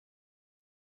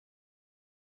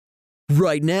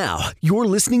Right now, you're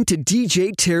listening to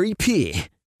DJ Terry P.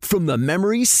 from the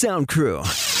Memory Sound Crew.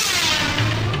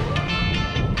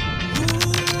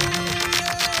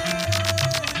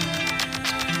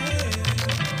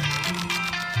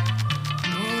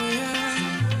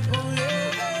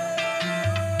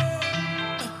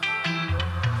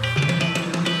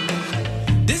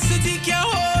 This city can't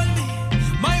hold me,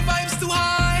 my vibe's too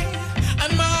high,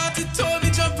 and my heart it told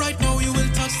me jump right now, you will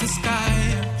touch the sky.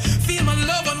 Feel my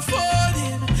love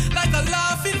unfolding like a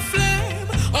laughing flame.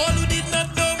 All who did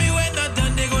not know me when I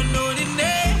done, they gon' know the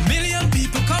name. Million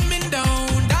people coming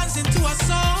down, dancing to a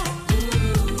song.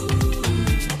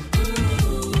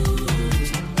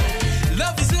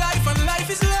 Love is life and life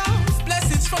is love,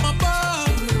 blessings from above.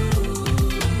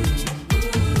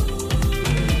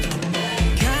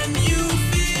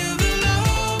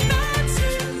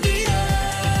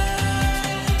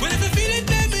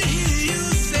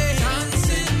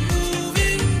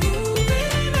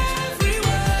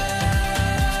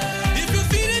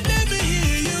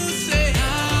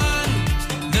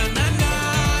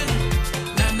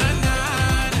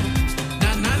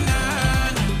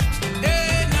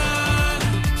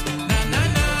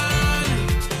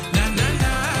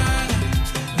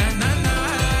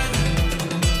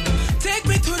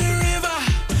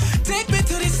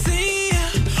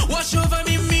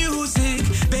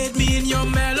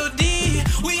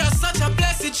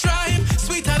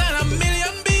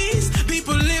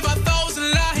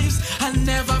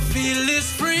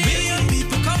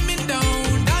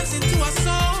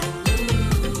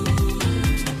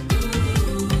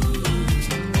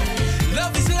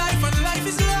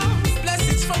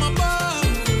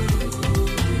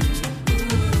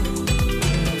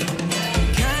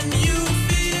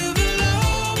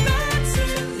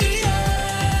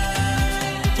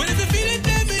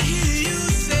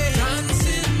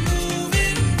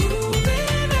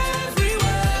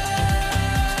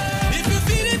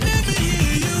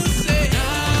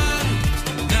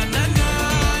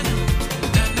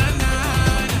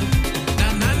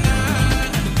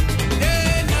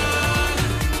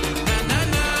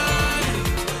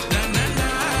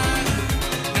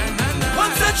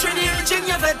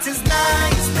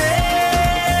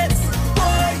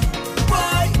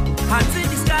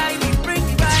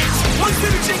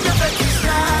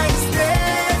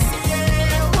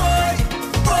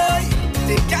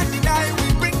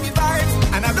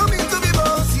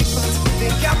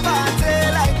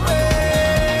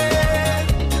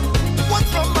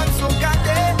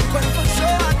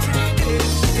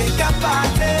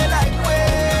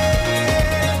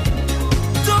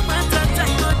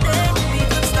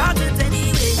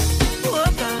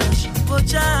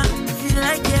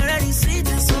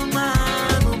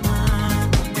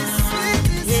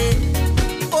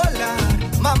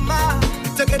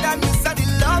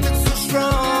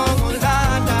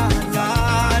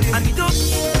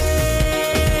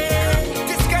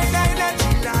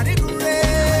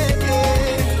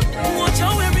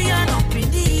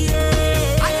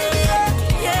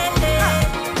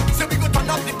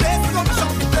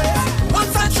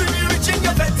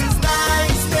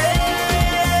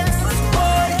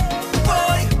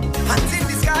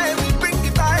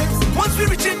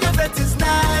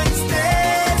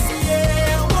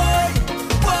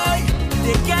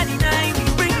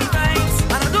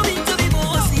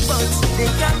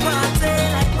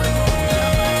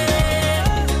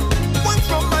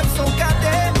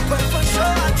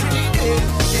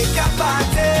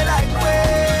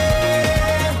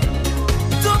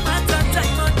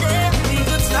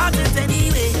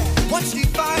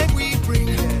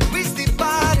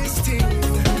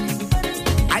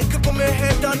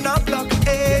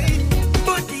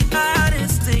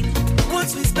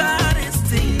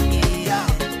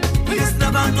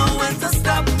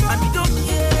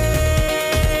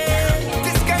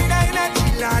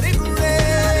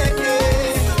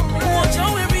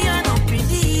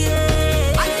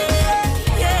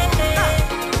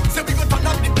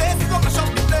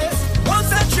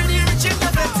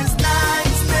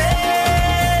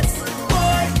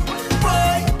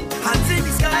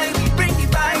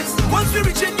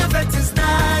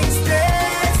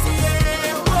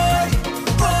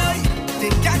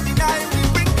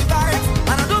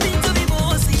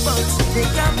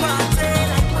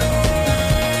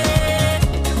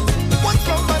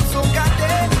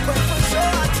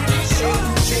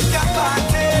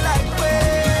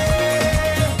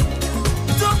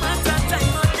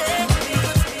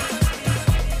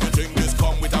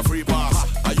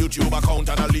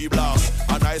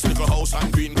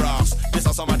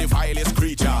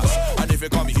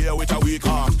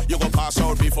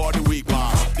 Before the week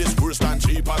pass, this worse than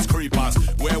cheap as creepers.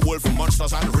 Werewolf from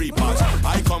rafters and reapers.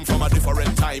 I come from a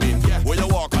different timing, where you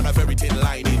walk on a very thin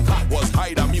lining. Was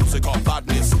either music or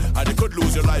badness, and you could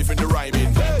lose your life in the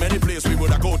rhyming. Many places we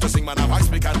would go to sing, man, have ice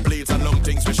pick and blades and long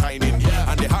things for shining.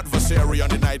 And the adversary on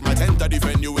the night might enter the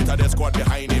venue with a dead squad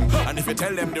behind him. And if you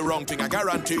tell them the wrong thing, I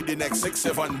guarantee the next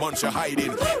 6-7 months you're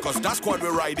hiding. Cause that squad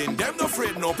we're riding, them no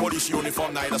afraid, no police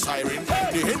uniform, neither siren.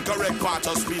 The incorrect part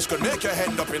of speech could make your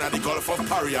head up in the Gulf of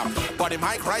Paria. But the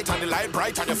mic right and the light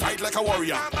bright and you fight like a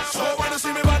warrior. So when you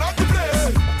see me man up the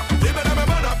place, they may never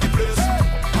man up the place.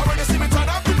 And when you see me turn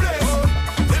up the place,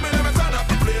 they may never turn up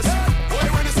the place. Boy,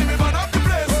 when you see me man up the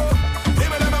place, they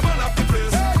may never man up the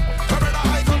place. Come brother,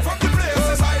 I come from the place,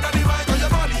 it's either the mic or your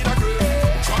body in a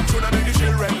grave. Trump tune and make the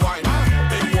children wine.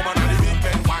 Big woman and the big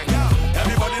men wine.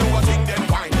 Everybody know what thing them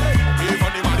wine. Give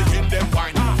on the mannequin them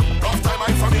wine. Rough time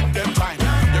I from in them time.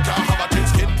 You can't have a thin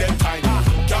skin them time.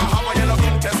 Can't have a yellow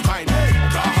intestine.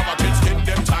 Can't have a thin skin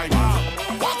them time.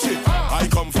 Watch it. I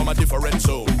come from a different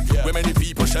zone, where many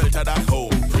people sheltered at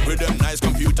home, with them nice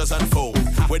computers and phone,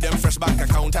 with them fresh bank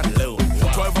account and loan.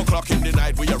 12 o'clock in the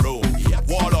night we are roam.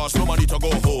 Warlords, no money to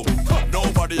go home.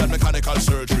 Nobody had mechanical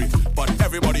surgery, but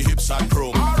everybody hips and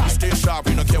chrome. We stay sharp,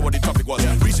 we don't care what the topic was.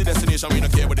 Reach the destination, we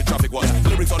don't care what the traffic was.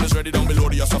 Lyrics always ready down below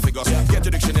the esophagus. Get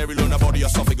your dictionary, learn about the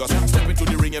esophagus. Step into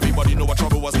the ring, everybody know what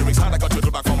trouble was. Lyrics hard like a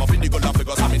turtle back from up in the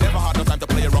Galapagos. I mean, never had no time to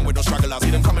play around with no stragglers.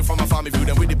 See them coming from a farm, view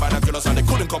them with the binoculars, and they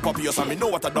couldn't come copy us. I mean, know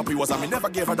what a dumpy was. I mean, never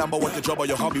gave a damn about what the job or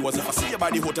your hobby was. If I see you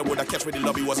by the hotel, would I catch where the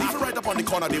lobby was? Even right up on the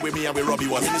corner, they with me and we Robbie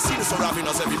was. And you see the surrounding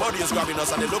us, everybody is grabbing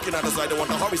us, and they looking at us like they want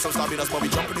to hurry some stopping us. But we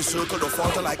jump in the circle, don't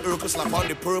falter like Urkel, slap on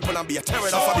the purple and be a terror.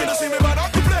 So when you see me man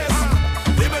up the place,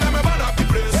 they may never man up the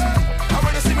place. And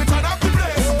when you see me turn up the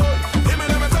place, they may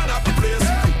never turn up the place.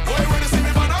 Boy, when you see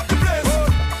me man up the place,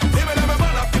 they may never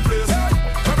man up the place.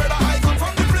 My brother, I come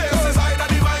from the place, it's either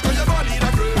the mic or your body in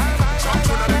a grave. Trump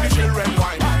tune and make the children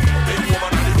wine. Big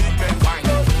woman and the big men wine.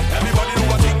 Everybody know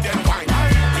what thing them wine.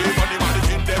 Give on the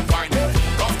mannequin them wine.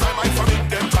 Rough time I from in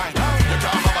them time. You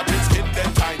can't have a thin skin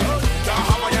them time. Can't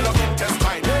have a yellow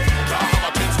intestine. Can't have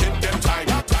a thin skin them time.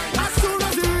 As soon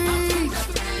as you reach,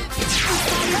 it's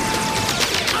fire.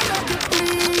 I love you,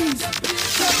 please.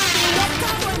 What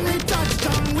time when we touch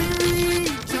down, we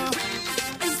reach.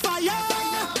 It's fire.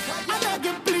 I beg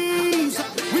you, please.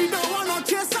 We don't want no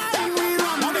chase, we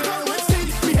run. When we come with sick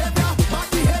behavior, bad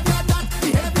behavior, that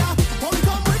behavior. When we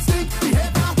come with sick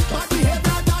behavior, bad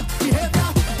behavior, that behavior.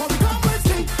 When we come with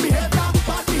sick behavior,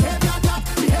 bad behavior, that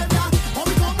behavior. When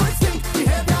we come with sick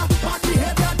behavior, bad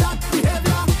behavior, that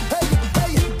behavior.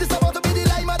 Hey, this about to be the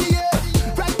lime of the year.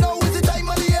 Right now is the time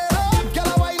of the year. Get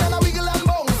a wine and a wiggle and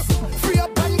bounce. Free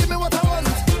up and give me what I want.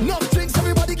 Enough drinks,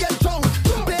 everybody get drunk.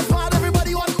 Play smart,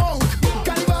 everybody want more.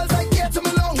 Carnival's like here to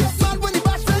me long. Mad when the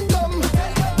bash friend come.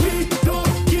 We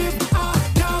don't give a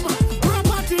damn. We're a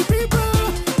party people.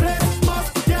 Place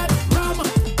must get rum.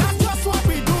 That's just what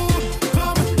we do.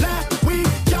 Come, let we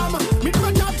jam. Me do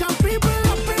a jam people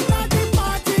up in the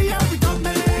party every time.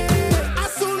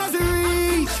 As soon as we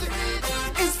reach,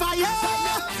 it's fire.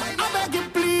 I beg you,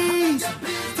 please.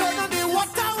 Turn on the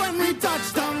water when we touch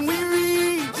down. We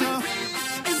reach.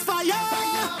 It's fire.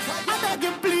 I beg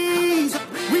you, please.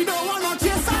 We don't want no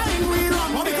chase, we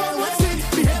run. When we come with sick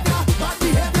behavior, bad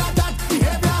behavior, that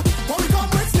behavior. When we come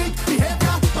with sick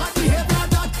behavior, bad behavior,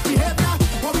 that behavior.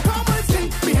 When we come with sick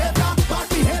behavior, bad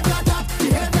behavior, that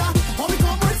behavior. When we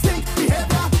come with sick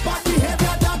behavior, bad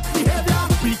behavior, that behavior.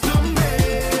 We come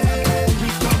in, we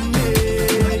come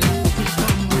in. We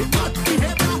come with bad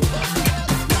behavior,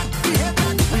 that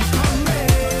behavior. We come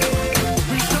in,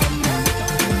 we come in. We come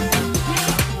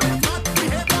with bad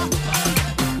behavior, that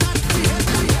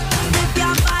behavior. If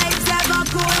your vibes ever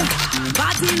cool,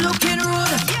 body looking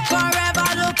rude, forever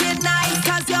looking nice,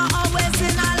 cause you're always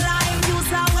in a line.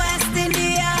 Use a West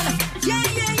Indian, yeah,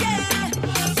 yeah, yeah.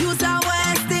 Use a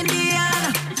West Indian,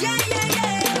 yeah, yeah,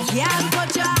 yeah. Yeah, put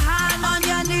your hand on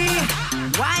your knee,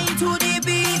 wine to the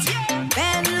beat,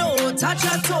 bend low, touch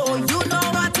your toe, you know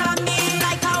what I mean.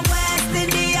 Like a West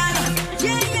Indian,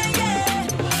 yeah, yeah, yeah.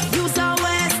 Use a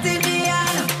West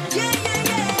Indian, yeah, yeah,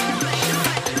 yeah.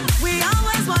 We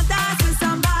always want that with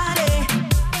somebody.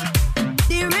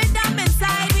 The rhythm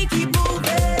inside, we keep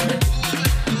moving.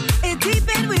 It deep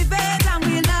in we feel and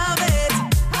we love it.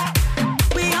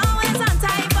 We always on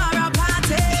time for a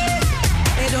party.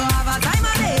 They don't have a time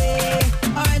of day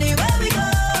or anywhere we go.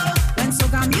 When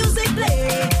soca music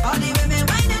play, all the women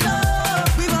winding low.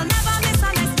 We will never miss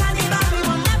a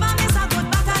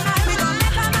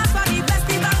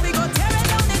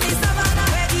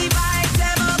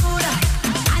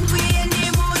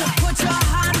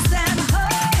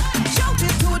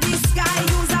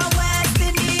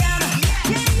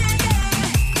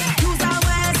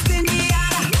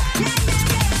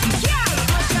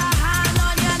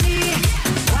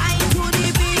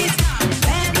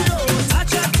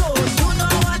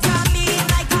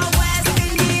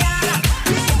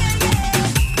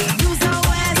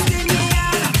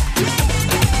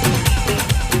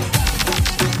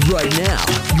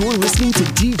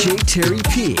Terry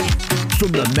P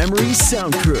from the Memory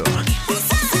Sound Crew.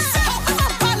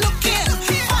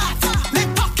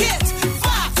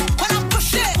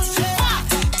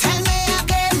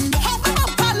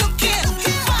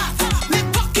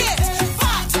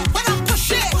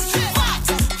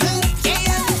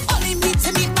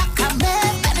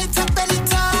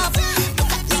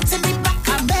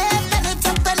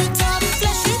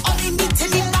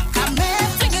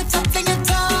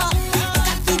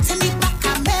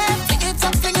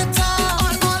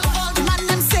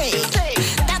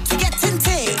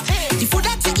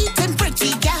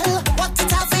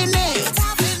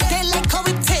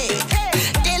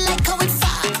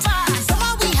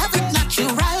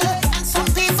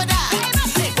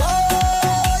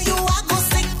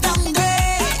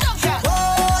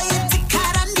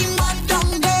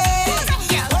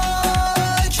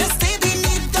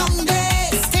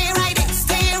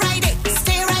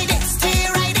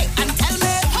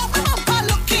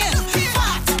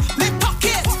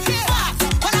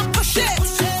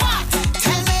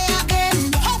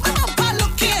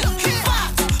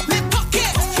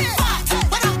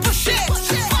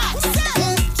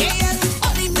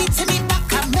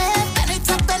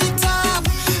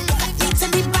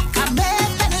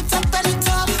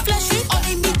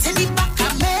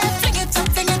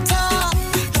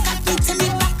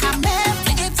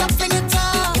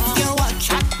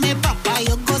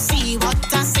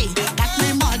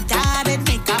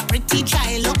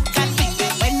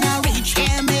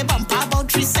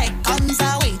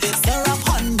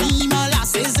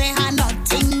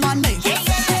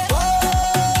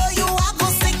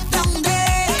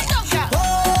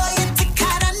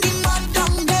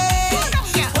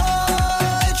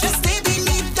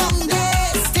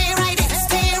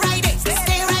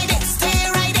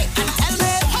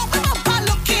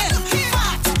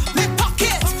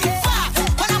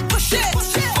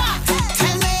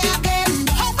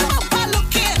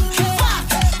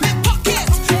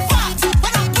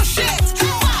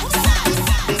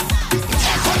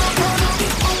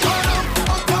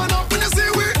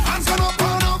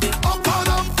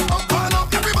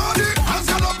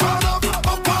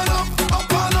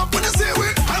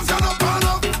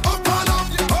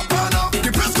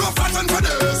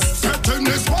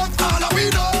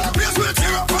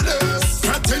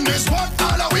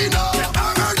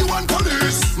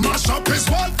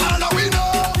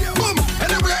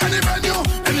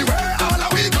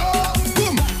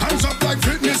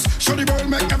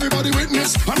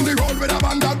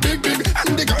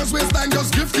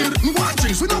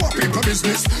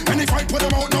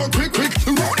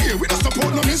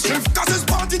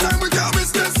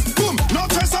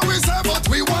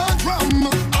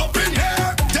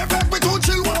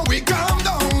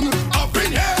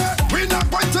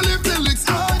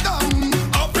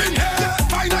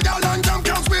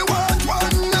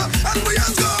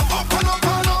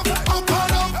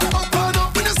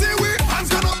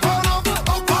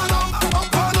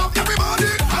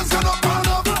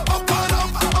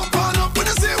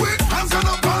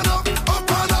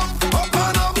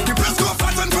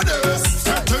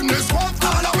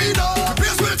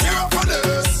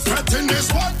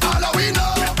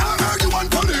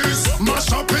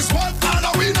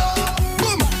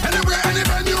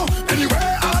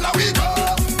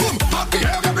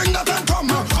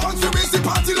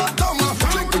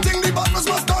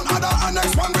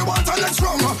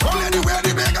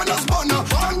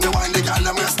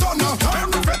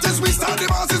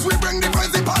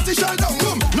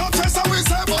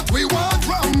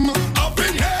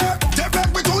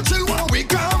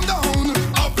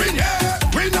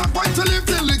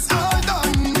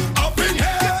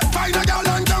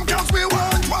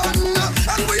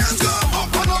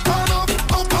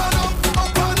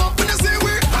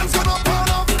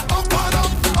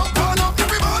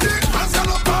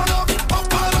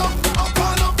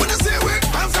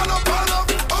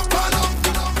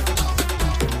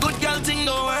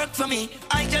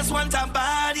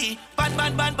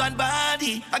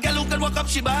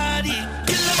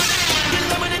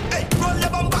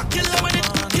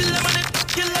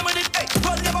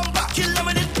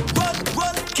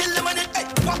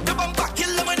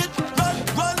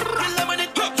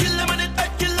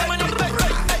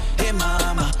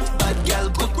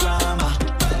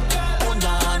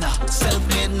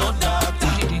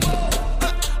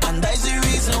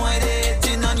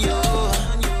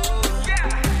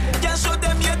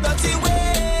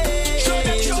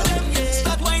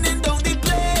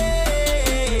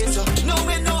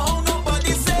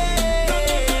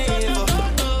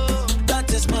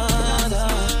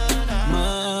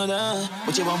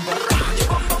 Put your bumper.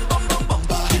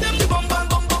 Hit them the bumper.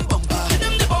 Hit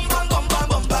them the bumper.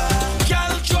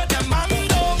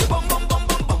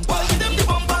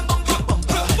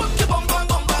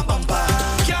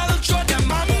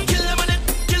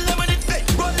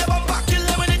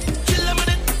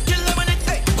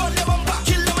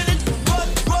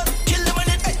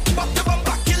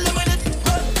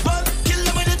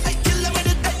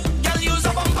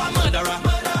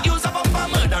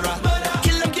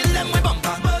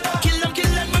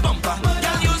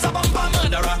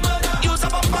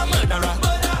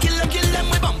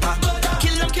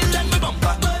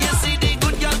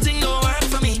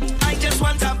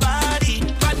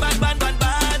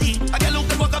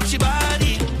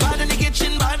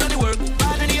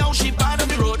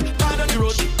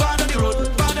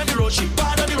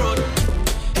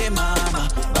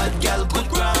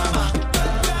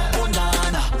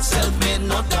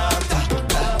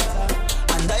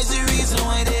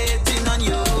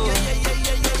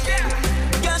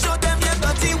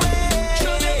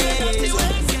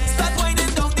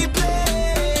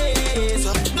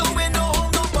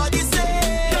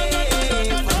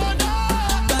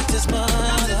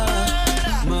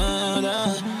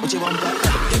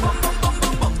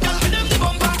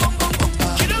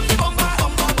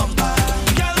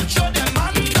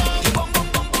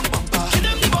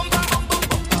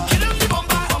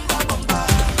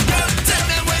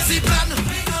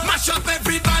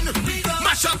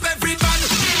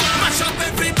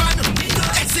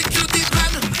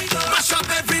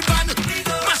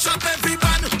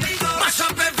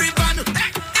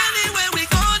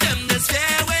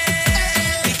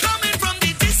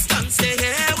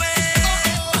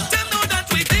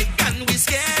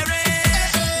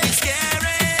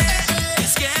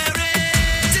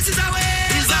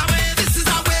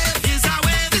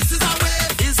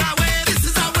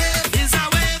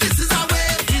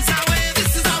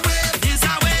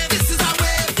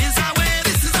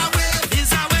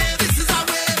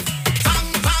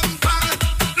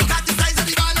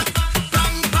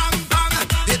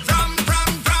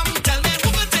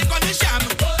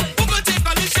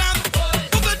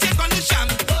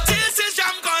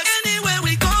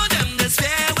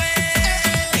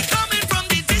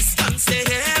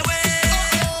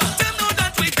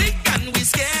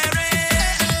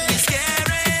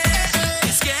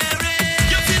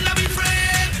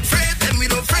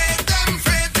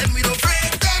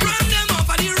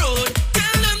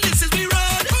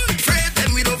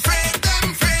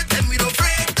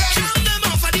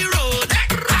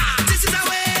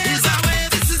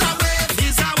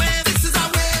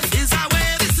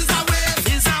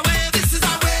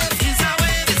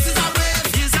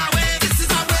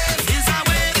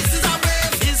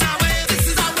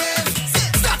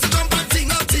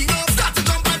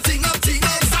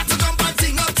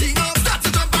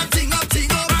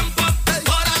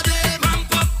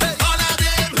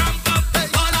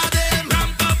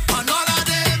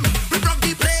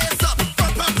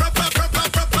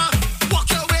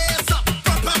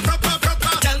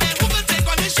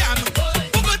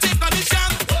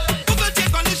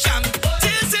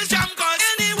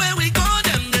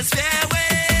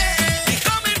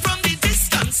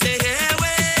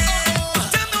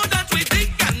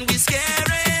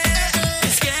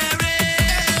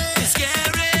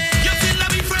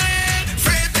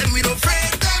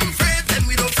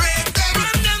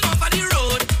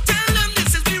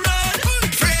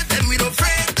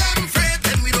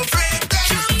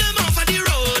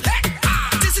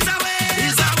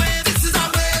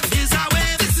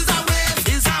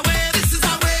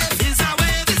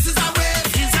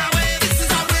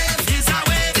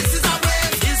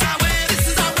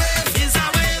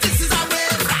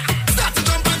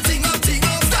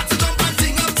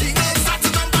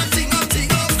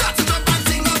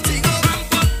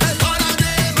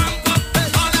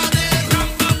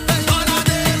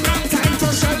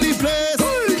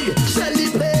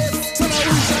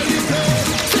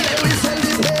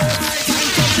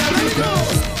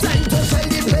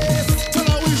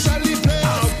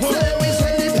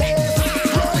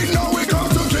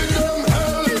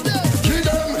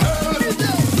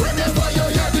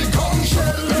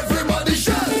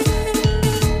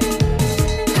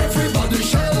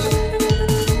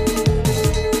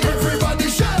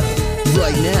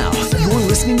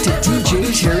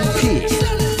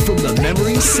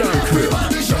 Sound Crew.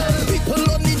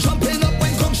 People only jumping up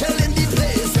when come shell in the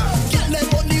place. Get them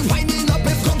only winding up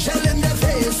if come shell in their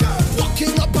face.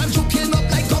 Walking up and juking up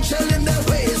like come shell in their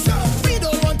waist. We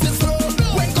don't want it slow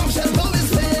when come shell go his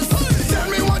face. Tell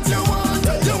me what you want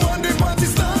the party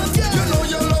start. You know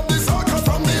you love this soccer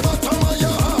from the bottom of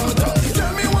your heart.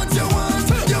 Tell me what you want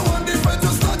the fight to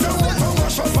start. You want to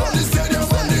wash up on the stadium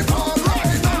and the park.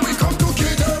 Right now we come to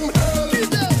kill them hell.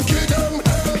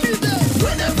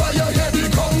 Whenever you hear the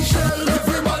come shell,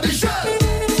 everybody shell.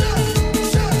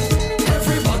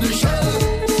 Everybody shell.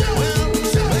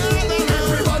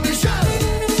 Everybody shell.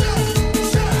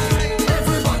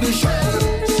 Everybody shell.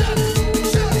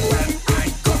 When I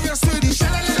come here, see the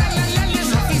shell.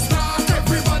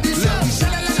 Everybody shell.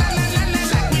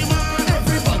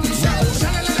 Everybody shell.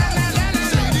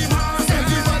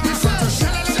 Everybody shell.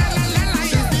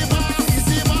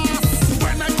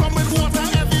 When I come with water,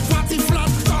 every party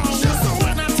flat down. So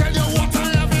when I tell you water,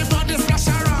 everybody splash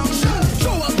around.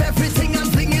 Throw up everything and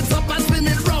fling it up and spin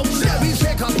it round. We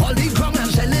shake up all the ground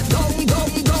and shell it down.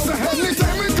 So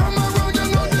anytime we come around, you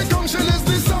know the gong shell is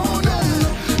the sound.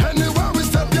 Anywhere we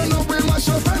step, you know we mash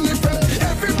up any fret.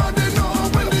 Everybody know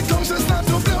when the gong shell start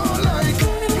to blow like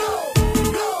blow.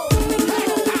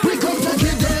 We come to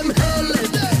give them hell.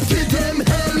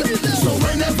 So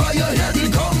whenever you hear the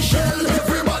gong shell,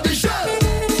 everybody shell.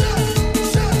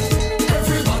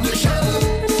 Everybody shell.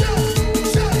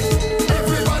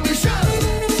 Everybody shell.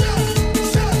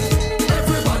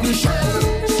 Everybody shell.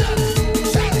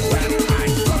 When I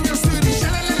come, you see the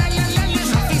shell.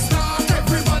 Happy start.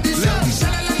 Everybody shell.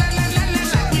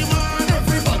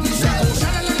 Everybody shell.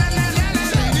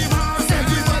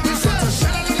 Everybody shell.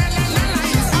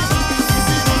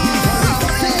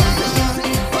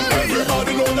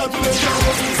 Everybody know that today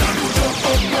start to jump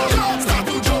up now. Start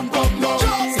to jump up now.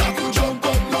 Start to jump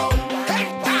up now.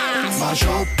 Smash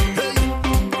up.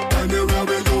 Anywhere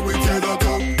we go, we tear that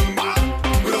up.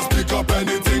 We just pick up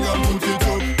anything and put it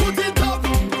up.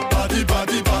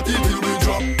 Party till we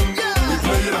drop. We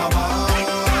play it a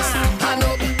mass. Hand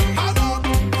up.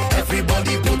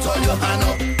 Everybody put all your hand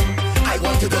up. I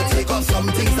want you to take off some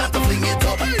things, start to fling it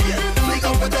up. Fling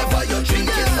up whatever you're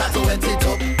drinking, start to wet it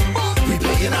up. We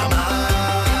play in a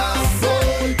mass.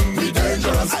 We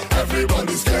dangerous.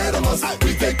 Everybody's scared of us.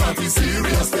 We take party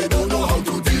serious. They don't know how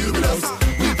to deal with us.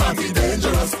 We party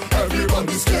dangerous.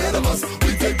 Everybody's scared of us.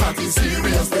 We take party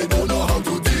serious. They don't know how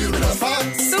to deal with us.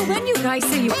 So when you guys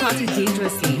say you party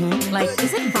dangerously, like,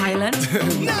 is it violent?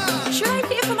 Should I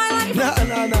fear for my life?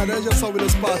 Nah, that's just how we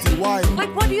just party. Why?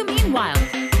 Like, what do you mean wild?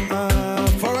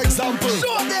 For example,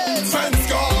 Friends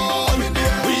gone,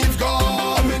 we've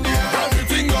gone,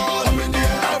 everything gone,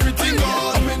 everything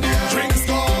gone, drinks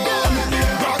gone,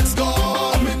 rocks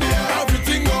gone,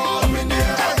 everything gone,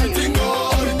 everything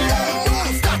gone.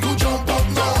 Start to jump up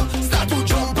now, start to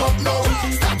jump up now,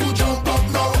 start to jump up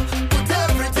now. Put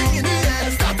everything in the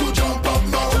air. Start to jump up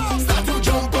now, start to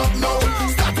jump up now,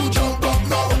 start to jump up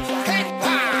now.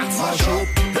 Smash up.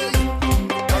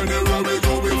 Anywhere we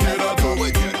go, we tear that up. We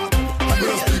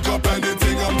just pick up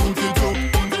anything and put it up.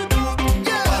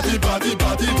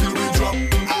 Party till we drop.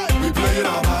 We play it a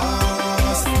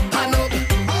mass. Hand up.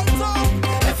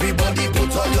 Everybody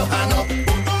put all your hand up.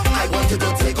 I want you to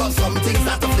take off some things,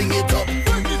 start to fling it up.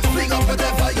 Fling up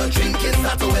whatever you're drinking,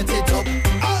 start to wet it up.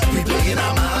 We play in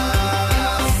a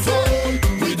mass.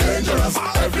 We dangerous.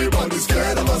 Everybody's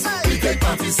scared of us. We take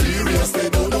party serious. They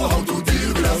don't know how to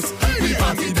deal with us. We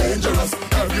party dangerous.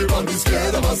 Everybody's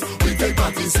scared of us. We take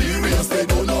party serious. They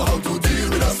don't know how to deal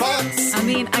with us. Facts. I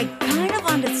mean, I kind of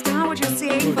understand what you're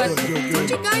saying, but don't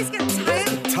you guys get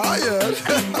tired? tired.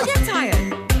 You get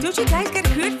tired. Don't you guys get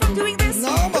hurt from doing this?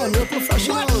 No, man, we're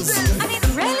professionals. I mean,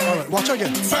 really? All right, watch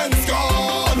again. Friends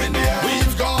gone,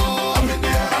 we've gone,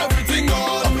 everything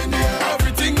gone,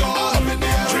 everything gone,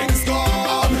 drinks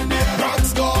gone,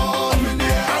 rocks gone,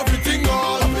 everything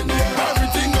gone,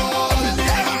 everything gone.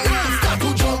 Start to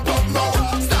jump up now,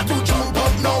 start to jump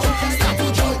up now, start to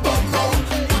jump up now.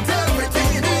 Put everything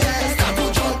in the air. Start to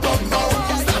jump up now,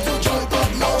 start to jump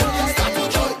up now, start to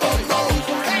jump up now.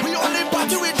 We only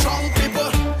party with drunk people,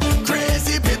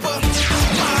 crazy people,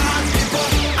 mad people.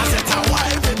 I said, why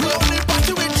we only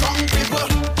party with drunk people?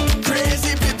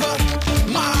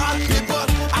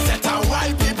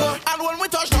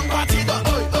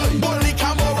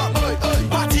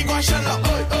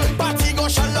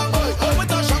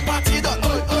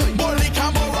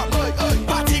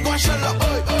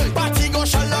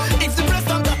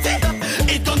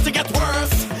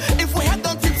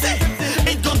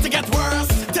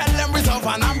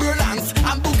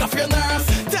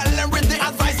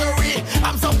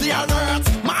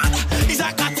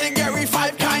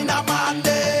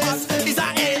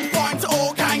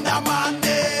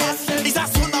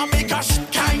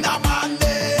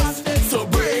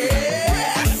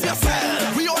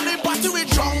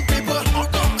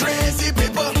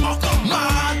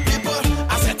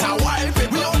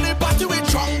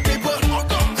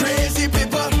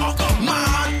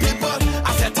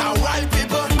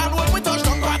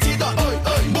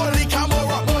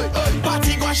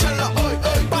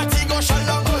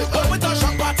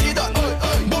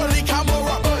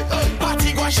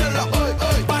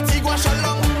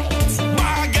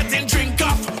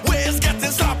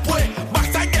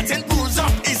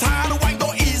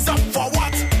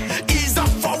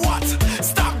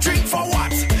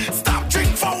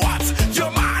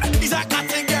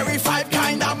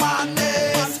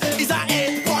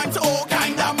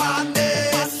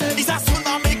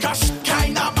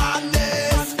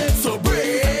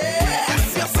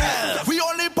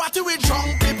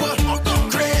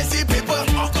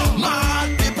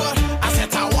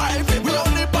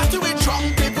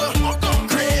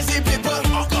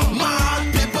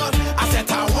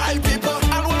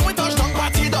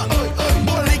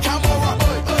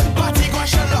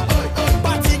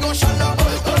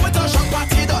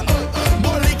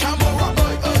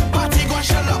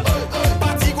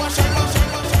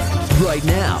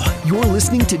 You're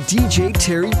listening to DJ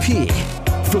Terry P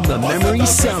from the Memory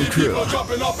Sound Crew. People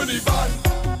jumping up in the van.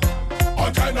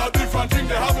 All kind of different things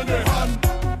they have in their hand.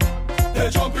 They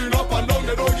jumping up and down,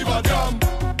 they don't give a damn.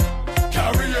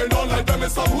 Carrying on like them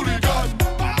is some hooligan.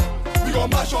 We gon'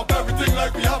 mash up everything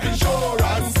like we have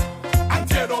insurance. And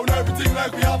tear down everything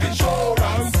like we have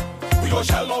insurance. We gon'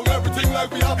 shell down everything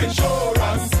like we have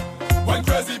insurance. When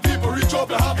crazy people reach up,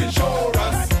 they have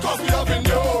insurance. Cause we have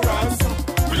endurance.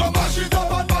 We gon' mash it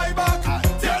up and buy back.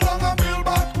 Tear down and build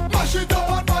back. Mash it up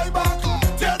and buy back.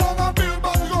 Tear down and build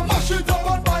back. We gon' mash it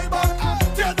up and buy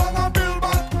back. Tear down and build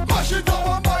back. Mash it up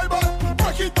and buy back.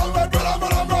 Break it down, red, red,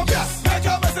 red, red, red. Yes, make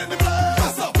a mess in the place.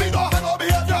 Yes, we don't have no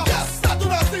behavior. Yes, that do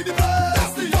not see the place.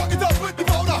 Yes, the young it up with the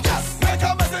powder. Yes, make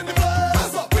a mess in the place.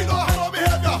 Yes, we don't have no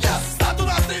behavior. Yes, that do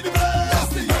not see the place. Yes,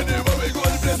 the anywhere we go,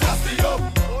 the place nasty up,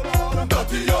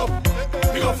 dirty up.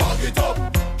 We gon' fuck it up.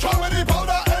 Try with the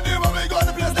powder. Anywhere we go,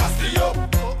 the place nasty up,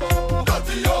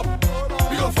 dirty up.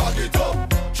 We gon' fuck it up.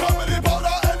 Try with the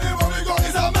powder. Anywhere we go,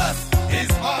 it's a mess.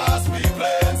 It's mass we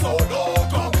playing, so don't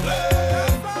complain.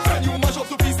 Can you mash up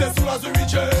to pieces soon as we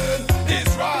reach in?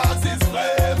 It's rags, it's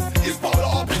flames, it's powder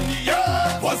up in the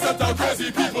air. One set of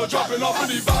crazy people dropping off in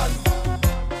the van.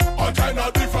 All kind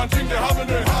of different things they have in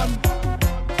their hand.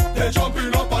 They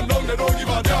jumping up and down, they don't give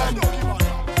a damn.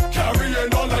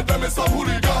 Carrying on like them is some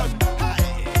hooligan.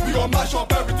 We gon' mash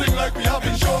up everything like we have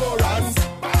insurance.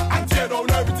 And tear down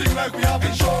everything like we have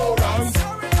insurance.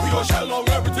 We gon' shell down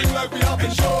everything like we have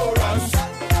insurance.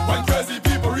 When crazy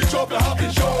people reach up, they have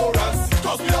insurance.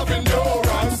 Cause we have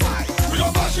endurance. We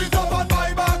gon' mash it up and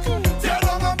buy back. Tear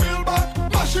down and build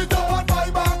back. Mash it up and buy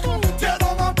back. Tear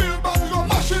down and build back. We gon'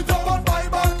 mash it up and buy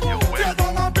back. Tear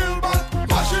down and build back.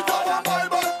 Mash it up and buy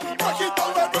back. Break it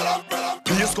down, red, red, red.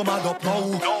 Please come and up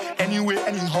now. Anyway,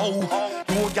 anyhow.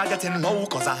 No girl getting low,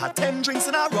 cause I had 10 drinks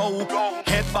in a row.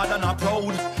 Head bad and a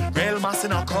proud. Real mass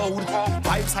in a crowd.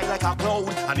 Vibes high like a cloud.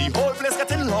 And the whole place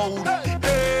getting loud.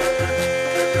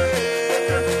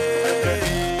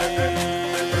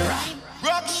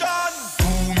 Ruction! Do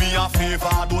me a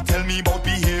favor, don't tell me about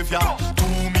behavior. Do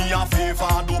me a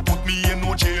favor, don't put me in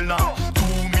no jail now. Do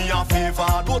me a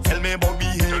favor, don't tell me about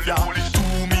behavior.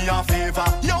 Do me a favor,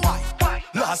 yo why?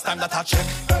 Last time that I check,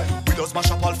 we just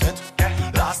mash up all fit.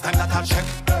 Last time that I check,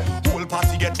 whole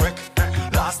party get wrecked.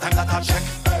 Last time that I check,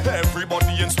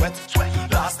 everybody in sweat.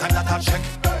 Last time that I check,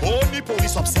 only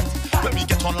police upset. When we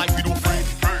get on like we don't afraid,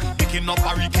 picking up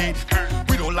barricade.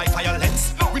 We don't like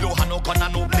violence, we don't have no gun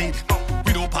and no blade.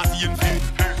 We don't party in vain,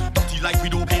 dirty like we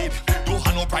don't babe. Don't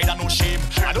have no pride and no shame.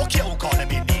 I don't care who call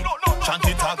them in name. Chant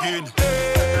it again.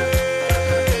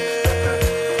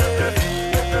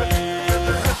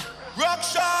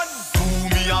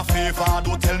 Favor,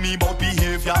 don't tell me about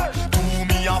behavior. Do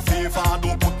me a favor,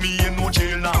 don't put me in no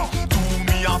jail now. Do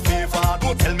me a favor,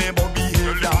 don't tell me about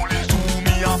behavior. Do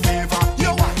me a favor,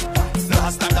 yo what?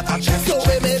 Last time that I checked, So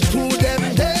we make through them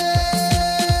days.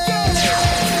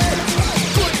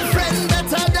 Good friend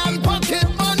better than pocket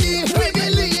money. We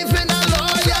believe in a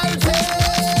loyalty.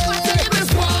 I tell you this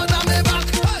one on me back.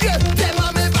 Yeah, them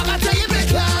on me back. I tell you me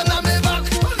clan on me back.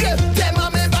 Yeah, them on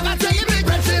me back. I tell you me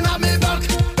brethren on me back.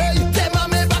 Hey, them on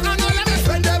me back. And all of me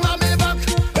friend them on me back.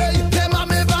 Hey, them on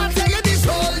me back. I tell you the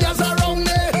soldiers around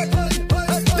me.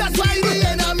 That's why the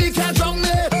enemy can't drown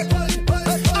me.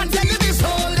 I tell you the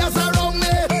soldiers around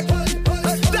me.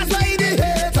 That's why the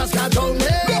haters can't drown me.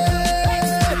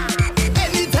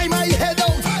 Anytime I head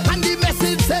out and the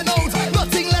message send out,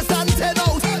 nothing less than 10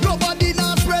 out. Nobody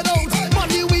not spread out.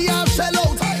 Money we have sell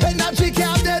out. Energy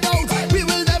can't dead out. We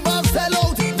will never sell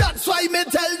out. That's why me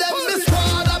tell them me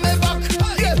squad on me back.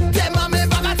 Yeah, them on me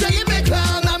back. I tell you me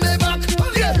clan on me back.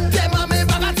 Yeah, them on me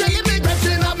back. I tell you me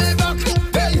brethren on me back.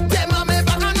 Hey, them on me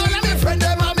back. And all of me friend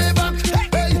them on me back.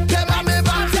 Hey, them on me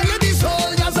back. Tell you the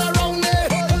soldiers around me.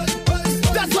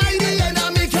 That's why the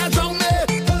enemy can't drown me.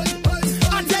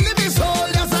 I tell you the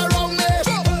soldiers around me.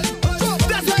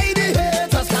 That's why the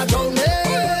haters can't drown me.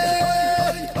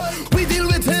 We deal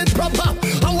with it proper.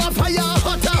 Our fire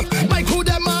hotter. My crew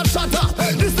them are shatter.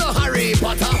 This no Harry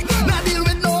Potter. Not deal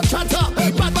with no chatter.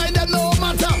 Bad mind them no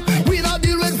matter. We not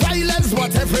deal with violence.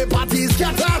 What every party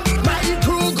scatter. My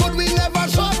crew good. We never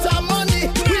short of money.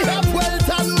 We have wealth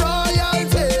and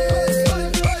royalty.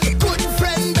 Good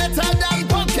friend better than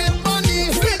pocket money.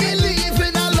 We believe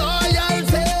in a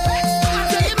loyalty. I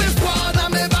tell you me squad on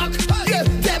me back. Yeah,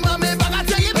 them on me back. I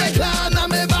tell you me clan on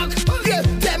me back. Yeah,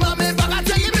 them on me back. I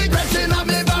tell you me brethren on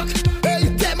me back. Hey,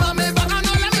 them on me back. And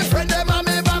all of me friend them on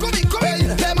me back. Hey,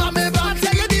 them on me back. I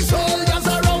tell you the soldiers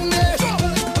around me.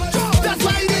 That's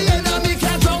why the enemy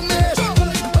can't drown me.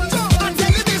 I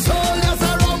tell you the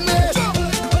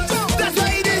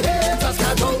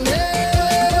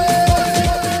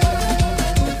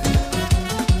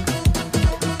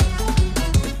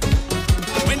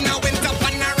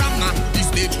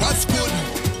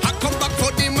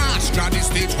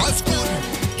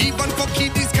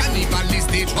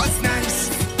It was nice,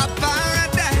 a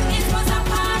paradise. It was a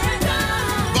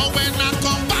paradise. But when I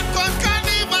come back on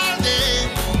Carnival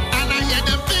Day, and I hear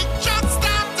the big truck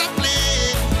start to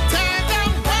play, tell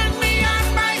them when me and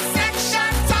my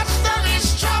section touch them is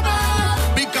trouble.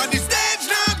 Because the stage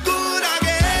not good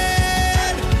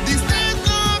again. The stage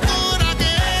not good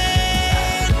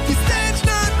again. The stage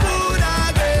not good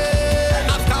again.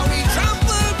 After we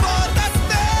trample for the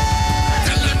stage,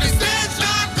 tell them the stage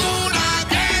not good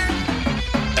again.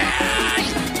 Hey,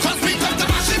 'cause we come to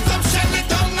mash it up, shell it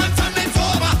down and turn it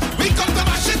over. We come to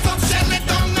mash it up, shell it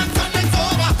down and turn it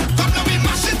over. Come now we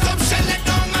mash it up, shell it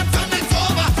down and turn it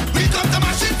over. We come to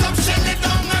mash it up, shell it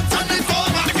down and turn it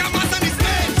over. Make a mass on the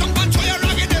stage, jump and throw your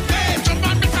rag in the face. Jump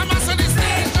and make a mass on the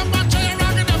stage, jump and throw your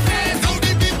rag in the face. Now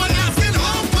the people asking,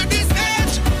 how could this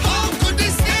stage? How could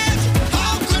this stage?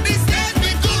 How could this stage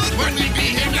be good when we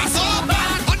behave so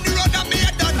bad? On the road that me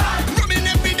had done, roaming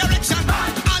every direction.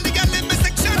 All the girls in my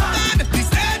section, man, the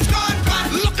stage gone bad.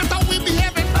 Look at how we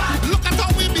behaving, look at how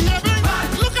we behaving,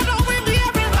 look at how we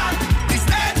behaving. The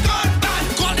stage gone bad.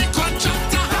 Call the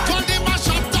contractor, call the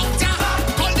mash-up doctor,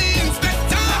 call the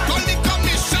inspector, call the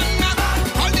commissioner,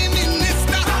 call the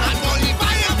minister, and call the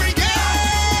fire brigade.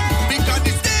 Because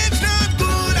the stage not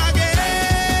good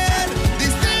again. The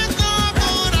stage not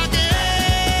good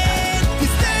again. The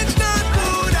stage not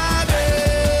good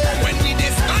again. When we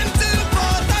dismantle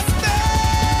protest,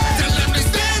 tell them the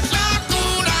stage not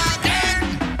good again.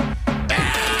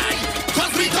 Hey,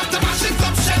 'cause we come to mash it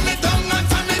up, shell it down and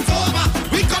turn it over.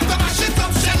 We come to mash it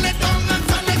up, shell it down and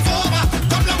turn it over.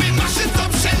 Come now we mash it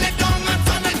up, shell it down and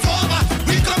turn it over.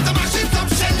 We come to mash it up,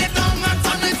 shell it down and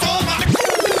turn it over.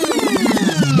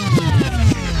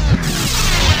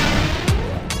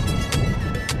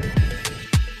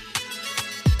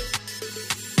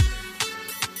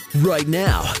 Right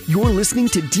now, you're listening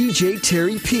to DJ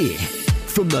Terry P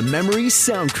from the Memory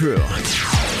Sound Crew.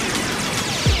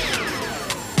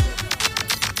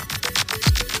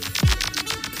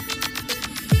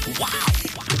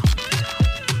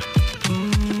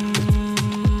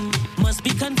 Must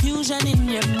be confusion in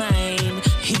your mind.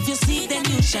 If you see, then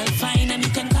you shall find, and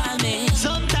you can call me.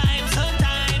 Sometimes,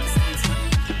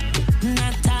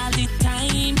 not all the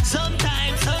time.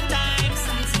 Sometimes.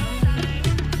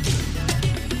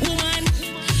 Woman,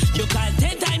 you called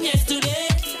 10 times yesterday,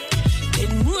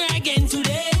 10 more again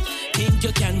today. Think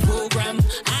you can program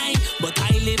but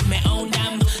I live my own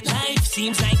damn life.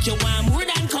 Seems like you want more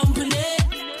than company.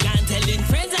 Can't tell in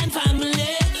friends and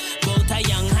family about a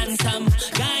young handsome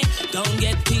guy. Don't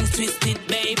get things twisted,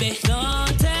 baby.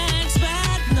 Don't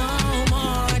expect no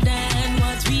more than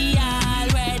what we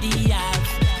already have.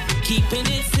 Keeping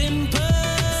it simple.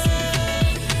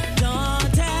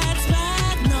 Don't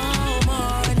expect no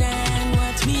more than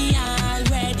what we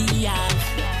already have.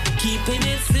 Keeping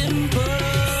it simple,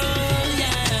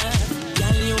 yeah.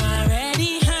 Girl, you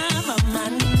already have a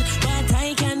man, but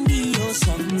I can be yours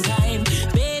sometime.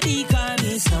 Baby, call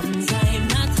me sometime,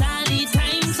 not all the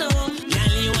time. So,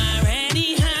 girl, you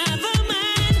already have a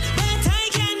man, but I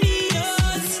can be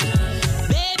yours.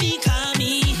 Baby, call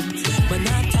me, but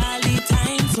not all the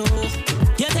time. So,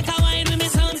 you take a wine with me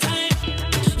sometime.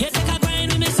 You take a grind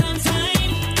with me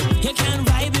sometime. You can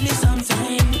vibe with me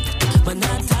sometime, but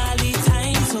not all the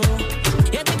time. So,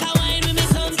 you take a wine with me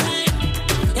sometime.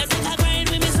 You take a grind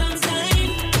with me sometime.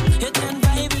 You can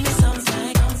vibe with me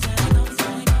sometime.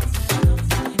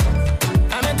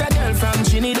 I met a girl from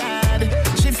Trinidad.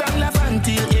 She from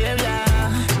Laventille area.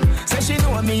 Say she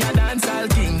know me a dancehall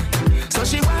king. So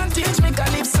she want teach me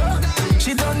calypso.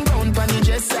 She done down pon the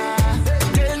dresser.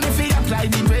 Tell me fi apply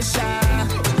the pressure.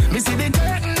 Me see the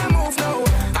curtain a move now.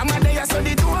 I'm a day so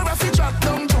the door of it drop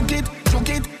down.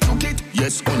 Chook it.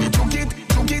 Yes, only chook it.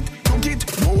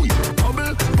 Boy,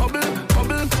 bubble.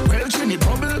 Well, Trini,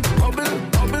 bubble,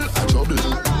 a trouble.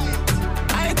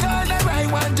 I told her I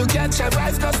want to catch a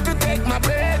rise just to take my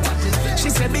breath. She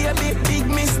said, baby, big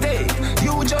mistake.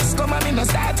 You just come and me no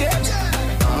start yet.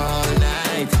 All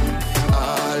night.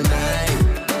 Party.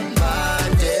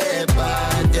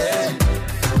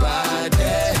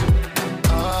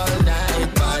 All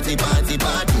night, party.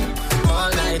 All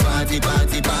night, party.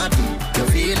 You're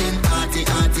feeling party.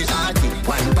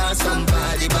 Wine bar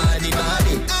somebody, body.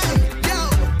 Hey, yo,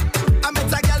 I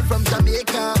met a girl from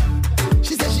Jamaica.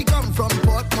 She said she come from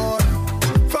Portmore.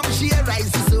 From she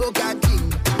rise the soca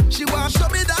king. She want show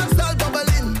me dance all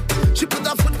bubbling. She put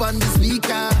her foot on the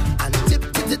speaker and tip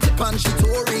and she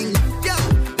touring. Yo,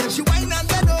 then she whine and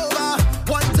bend over.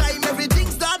 One time everything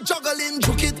start juggling.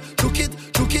 Juke it.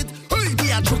 Hey,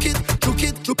 yeah, juke it.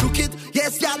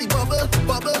 Yes, yeah, the bubble.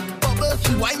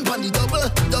 She whine on the double.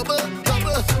 Double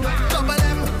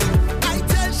them. I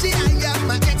tell she I am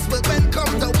my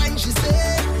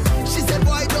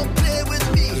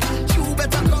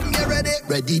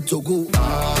ready to go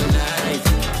all night,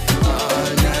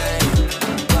 all night.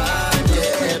 Party,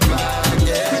 party,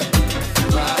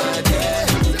 party.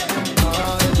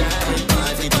 All night,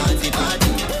 party, party,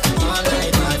 party. All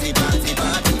night, party, party,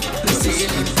 party. The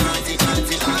ceiling, party,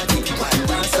 party, party.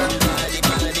 Wipe on somebody,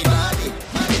 body, body.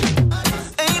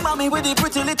 Hey, mommy, with the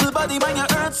pretty little body, man, you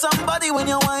hurt somebody when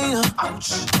you whine.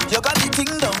 Ouch. You got the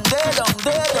thing down there, down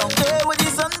there, down there, where the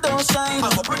sun don't shine.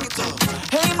 I'ma bring it up.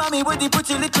 Hey, mommy, with the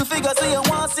pretty little figure, say you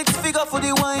want 6 figure for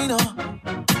the wine.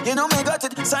 You know me got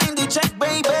it, sign the check,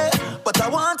 baby, but I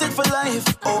want it for life.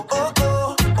 Oh, oh,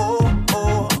 oh, oh,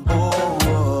 oh, oh,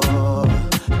 oh.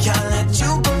 Can't let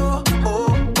you go.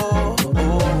 Oh, oh,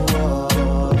 oh,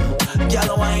 oh.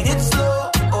 Girl, wine it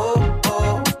slow. Oh,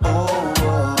 oh, oh,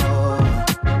 oh.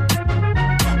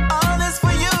 All this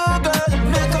for you, girl.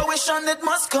 Make a wish and it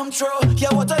must come true.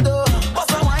 Yeah, what I do?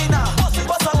 Bust a wine now. Bust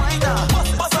a wine now.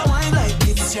 Bust a wine like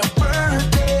it's your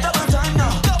birthday. Double time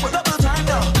now. Double time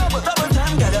now. Double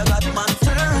time, girl, you got man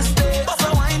Thursday. Bust a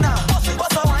wine now.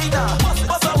 Bust a wine now.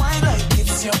 Bust a wine like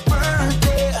it's your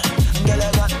birthday. Girl,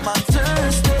 you got man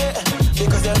Thursday.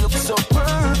 Because you look so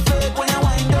perfect when you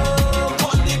wind up.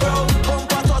 On the ground,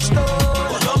 bumper touchdown.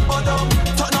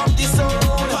 Turn up the sound.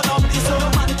 Turn up the sound.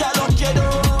 Man can't lock you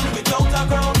down without a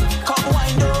ground. Come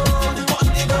wind down. On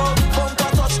the ground,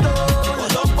 bumper touchdown.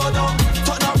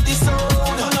 Turn up the sound.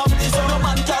 Turn up the sound.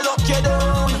 Man can't lock you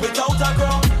down without a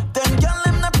ground. Them girl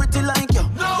them not pretty like you.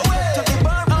 No way. To the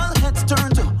bar all heads turn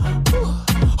to.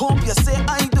 Hope you say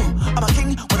I do. I'm a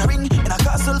king when I ring in a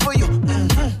castle for you.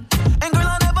 And girl,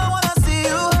 I never wanna see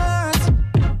you hurt.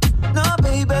 No,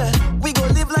 baby, we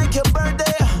gon' live like your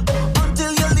birthday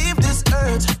until you leave this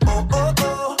earth. Oh, oh,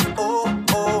 oh, oh,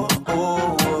 oh,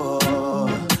 oh, oh.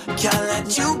 Can't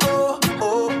let you go.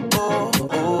 Oh, oh,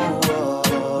 oh,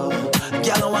 oh.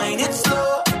 Girl, wine it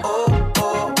slow. Oh,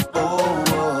 oh, oh,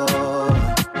 oh.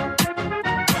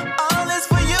 All is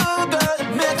for you, girl.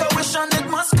 Make a wish and it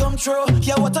must come true.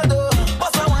 Yeah, what I do?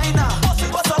 Bust a wine now. Bust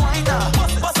a wine now.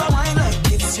 Bust a wine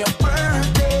like it's your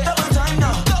birthday. Double time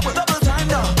now. Double time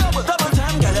now. Double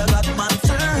time, girl, you got man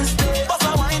Thursday. Bust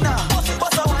a wine now.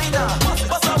 Bust a wine now.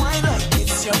 Bust a wine like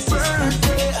it's your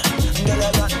birthday. Girl,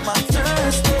 you got man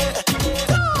Thursday.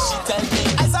 She tell me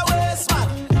as a waste man.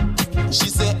 She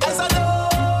say as a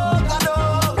dog, a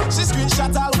dog. She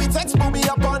screenshot all we text, put me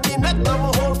up on the net. Now my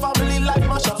whole family life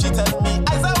mash up. She tell me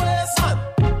as a waste man.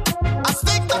 I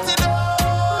stick to the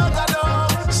dog, a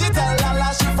dog. She tell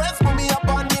Lala she friends put me up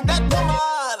on the net. Come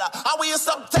on, how will you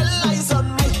stop tell lies on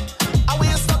me? How will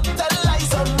you stop tell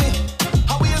lies on me?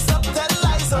 How will you stop tell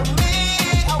lies on me?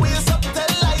 How will you stop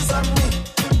tell lies on me?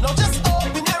 Now just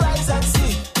open your eyes and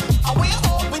see. How will you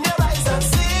open your eyes and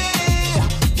see?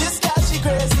 This girl she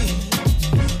crazy,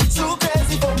 too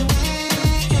crazy for me.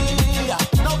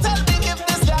 Now tell me if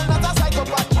this girl not a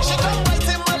psychopath. She come right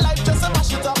in my life just to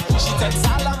mash it up. She texts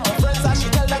all of my friends and she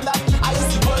tell them that I is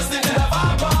the worst thing that ever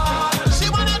happened. She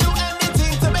wanna do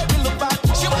anything to make me look bad.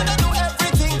 She wanna do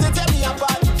everything to tear me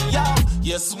apart. Yeah,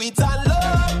 you're sweet and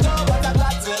love, though, but I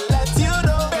got to let you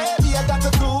know, baby, I got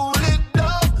to cool it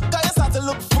down. Cause you start to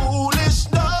look foolish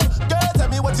now. Girl, tell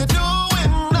me what you're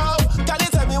doing now. Can you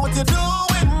tell me what you're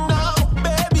doing now?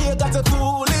 Baby, you got to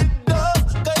cool it down.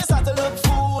 Cause you start to look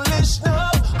foolish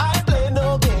now. I play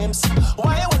no games.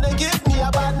 Why you wanna give me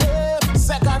a bad name?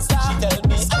 Second star, she tell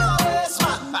me, always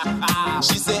man.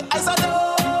 She say, as a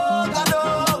dog, a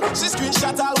dog. She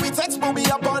screenshot all we text, put me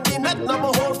up on the net. Now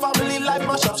my whole family life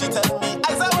mash up. She tell me,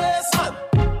 as a waste man.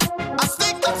 I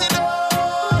stick to the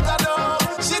dog, a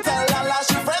dog. She tell Lala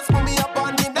she friends put me up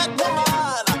on the net. Come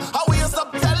on, how will you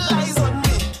stop tell lies on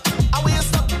me? How will you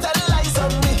stop tell lies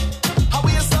on me? How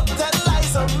will you stop tell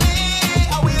lies on me?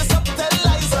 How will you stop tell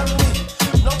lies on me?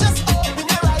 Now just open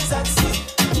your eyes and see.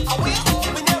 How will you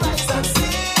open your eyes and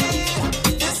see?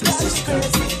 This girl she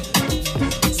crazy,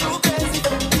 too crazy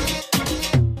for me.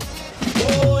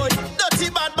 Boy, dirty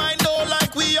bad mind don't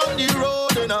like we on the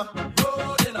road, you know.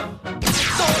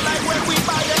 Don't like when we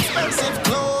buy expensive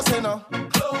clothes, you know.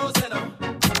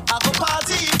 I go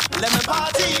party, let me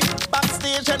party.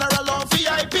 Backstage general on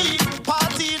VIP.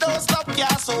 Party don't stop,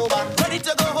 can't sober. Ready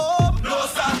to go home? No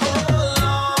stop, hold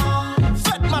on.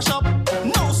 Fed mash up,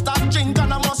 no stop drink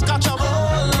and I must catch up.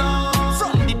 Hold on.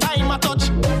 From the time I touch,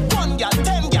 1 gal,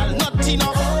 10 gal, not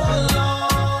enough.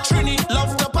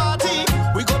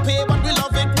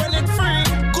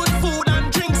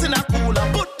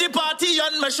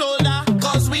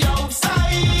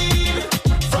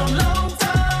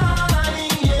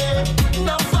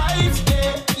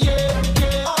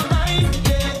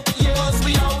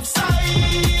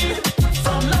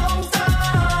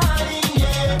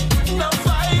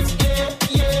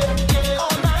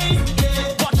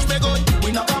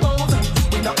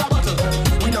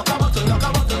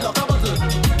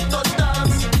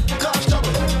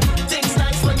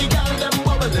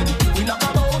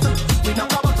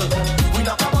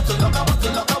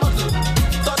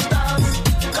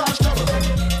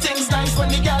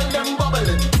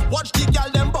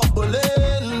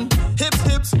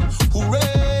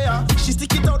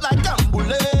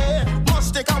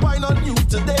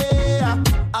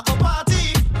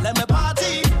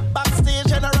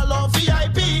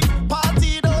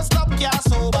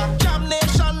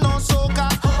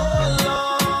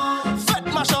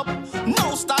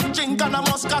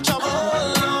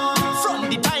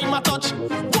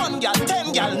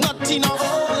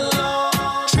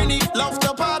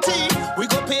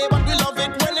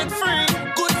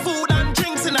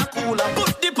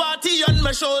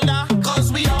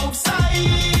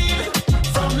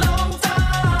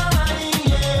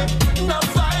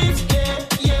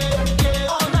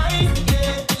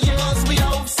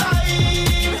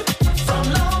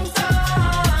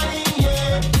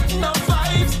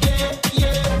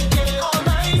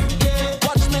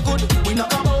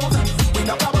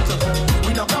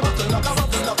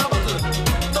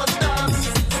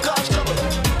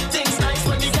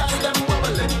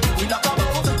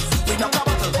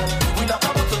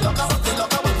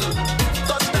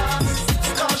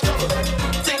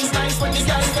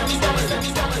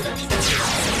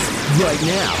 Right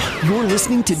now, you're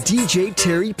listening to DJ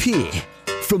Terry P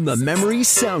from the Memory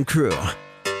Sound Crew.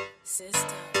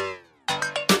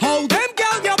 Hold them,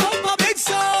 girl, your bumper big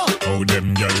so. How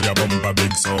them girl your bumper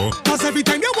big so. Cause every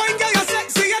time you whine, girl, you're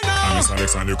sexy, you know. And Miss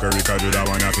Alexander Curry can do that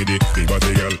one for the big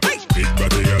body girl. Big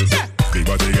body girl. Big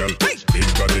body girl.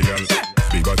 Big body girl.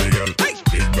 Big body girl.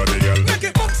 Big body girl. Make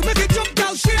it bounce, make it jump,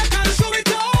 girl, shake and show it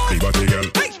off. Big body girl.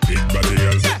 Big body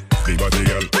girl. Big body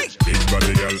girl. Big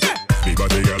body girl. Big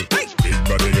body girl. Big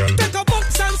body girl. Take a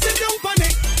bounce and sit down on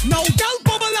it. Now, girl,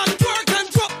 bubble and twerk and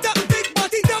drop that big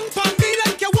body down for me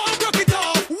like you want to rock it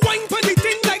off. Wine for the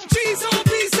thing like cheese on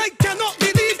piece. I cannot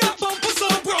believe that bumper so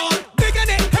broad. Big and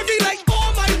it heavy like,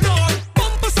 oh my lord.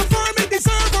 Bumper so firm, it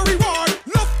deserve a reward.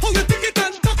 Love how you take it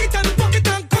and tuck it and rock it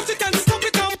and cut it and stop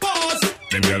it and pause.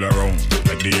 Them girl around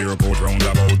like the airport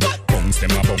roundabout. Bounce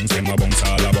them a bounce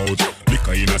all about.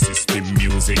 Liquor in a system,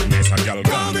 music, nice a gal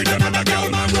gone with another gal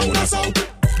man roll us out.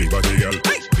 Big body girl,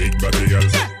 big body girl,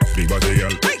 big body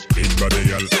girl, big body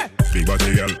girl, big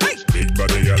body girl, big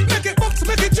body girl. Make it bounce,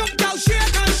 make it jump, girl,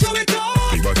 shake and show it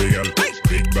off. Big body girl,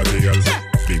 big body girl,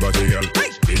 big body girl,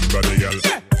 big body girl,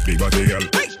 big body girl,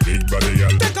 big body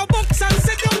girl. Take a box and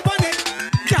sit down on it.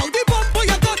 Girl, the bumper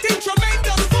you got in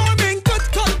tremendous forming. Good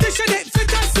condition, it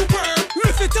fit and superb.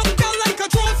 Lift it up, girl, like a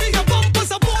trophy. Your bumper's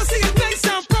a bossy, it nice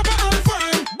and proper and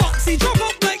firm. Boxy drop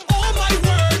up like, oh my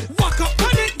word. Walk up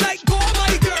on it like, oh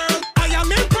my girl. I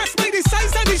am impressed by the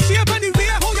size and the shape and the way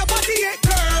how your body it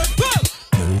curve.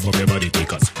 Move up your body,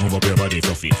 pickers. Move up your body,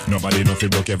 fluffy. Nobody know fi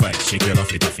broke your vibe. Shake your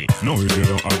laffy taffy. No, if you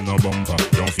don't have no bumper,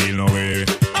 don't feel no way.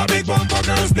 A big bumper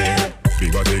girls there.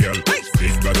 Big body girl,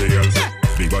 big body girl,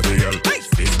 big body girl,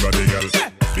 big body girl,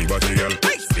 big body girl,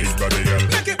 big body girl.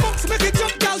 Make it bounce, make it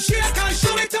jump, girl, shake and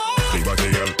show it off. Big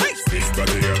body girl, big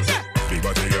body girl, big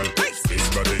body girl, big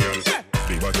body girl,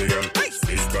 big body girl,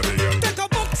 big body girl. Take a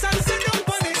box and sit down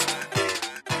on it.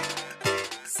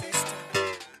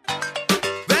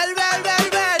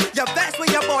 Well, you're best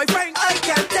with your boyfriend, I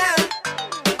can tell.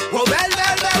 Well,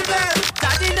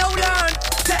 daddy no learn.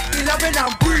 Take the loving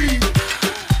and breathe.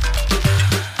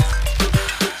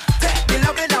 Take the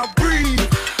loving and breathe.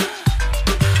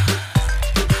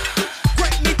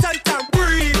 Break me tight and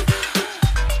breathe.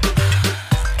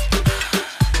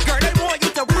 Girl, I want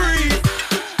you to breathe.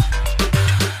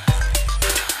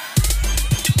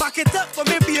 Back it up for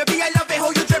me, baby, I love it how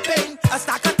you dripping. A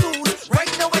stack of tools,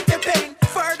 right now it's dipping.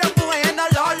 Furthermore, and a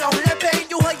long living.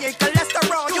 You high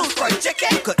cholesterol, you fried chicken.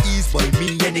 You could ease by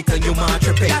me anytime you mind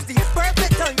tripping. That's the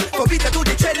perfect time for me to do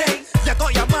the chilling. You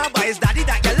got your man by his daddy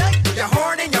that you like. Your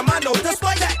horn and your man out the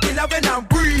spot. Take the loving and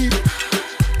breathe.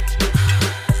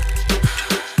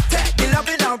 Take the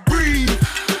loving and breathe.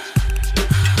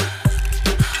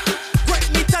 Break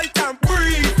me tight and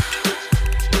breathe.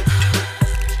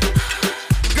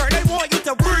 Girl, I want you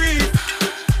to breathe.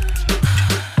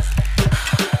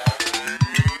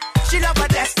 She love a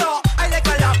desktop, I like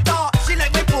a laptop. She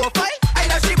like my profile, I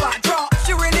love she back drop.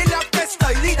 She really love the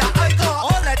style that I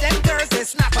got. All of them girls they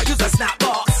snap, I use a snap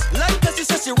box. Like cause she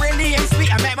says she really ain't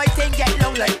sweet. I make my thing get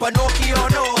long like Pinocchio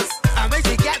nose. And when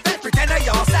she get that pretend I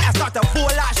y'all set, I start to pull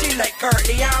out. She like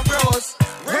Curly Ambrose.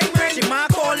 Ring ring, she my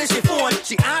calling, she phone.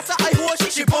 She answer, I hold,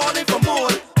 she balling for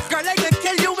more. Girl, I can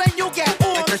kill you when you get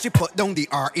home. Because she put down the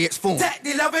RH phone. Take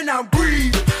the loving and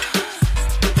breathe.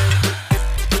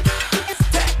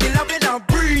 Take the loving and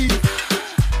breathe.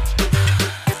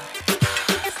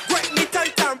 Break me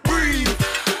tight and breathe.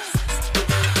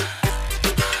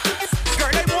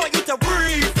 Girl, I want you to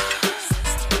breathe.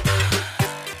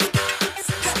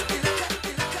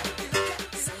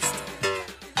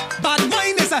 Bad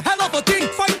mind is a hell of a thing.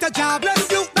 Fight the job, bless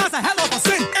you, that's a hell of a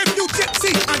sin. If you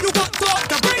gypsy and you got thought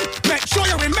to bring, make sure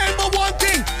you remember one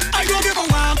thing. I don't give a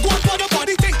damn what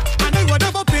nobody think. And I would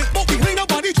never pick, but behind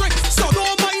nobody drink. So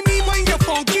don't mind me, mind your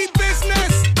funky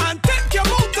business. And take your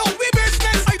mouth out with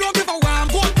business. I don't give a damn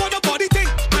what nobody think.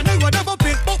 And I would never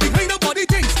pick, but behind nobody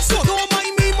think. So don't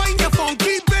mind me, mind your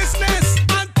funky business.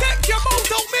 And take your mouth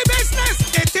out with business.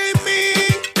 It ain't me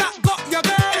that got your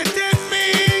girl. It ain't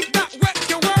me that wrecked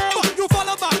your world. But you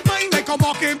follow back mine like a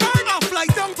mockingbird. I fly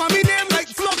down for me name like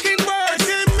flocking birds.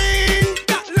 It ain't me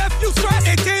that left you stressed.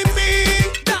 It ain't me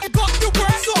that got you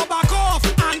pressed. So back off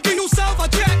and give yourself a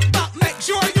check. But make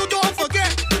sure you don't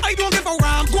forget. I don't give a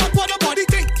damn what nobody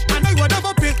think. And I would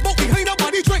never pick, but behind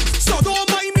nobody drink. So don't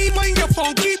mind me, mind your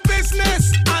funky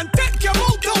business. And take your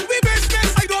mouth out with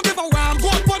business. I don't give a damn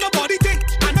what nobody think.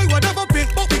 And I would never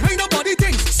pick, but behind nobody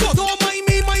think. So don't mind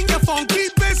me, mind your funky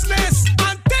business.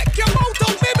 And take your mouth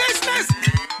out with business.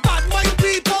 Bad mind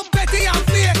people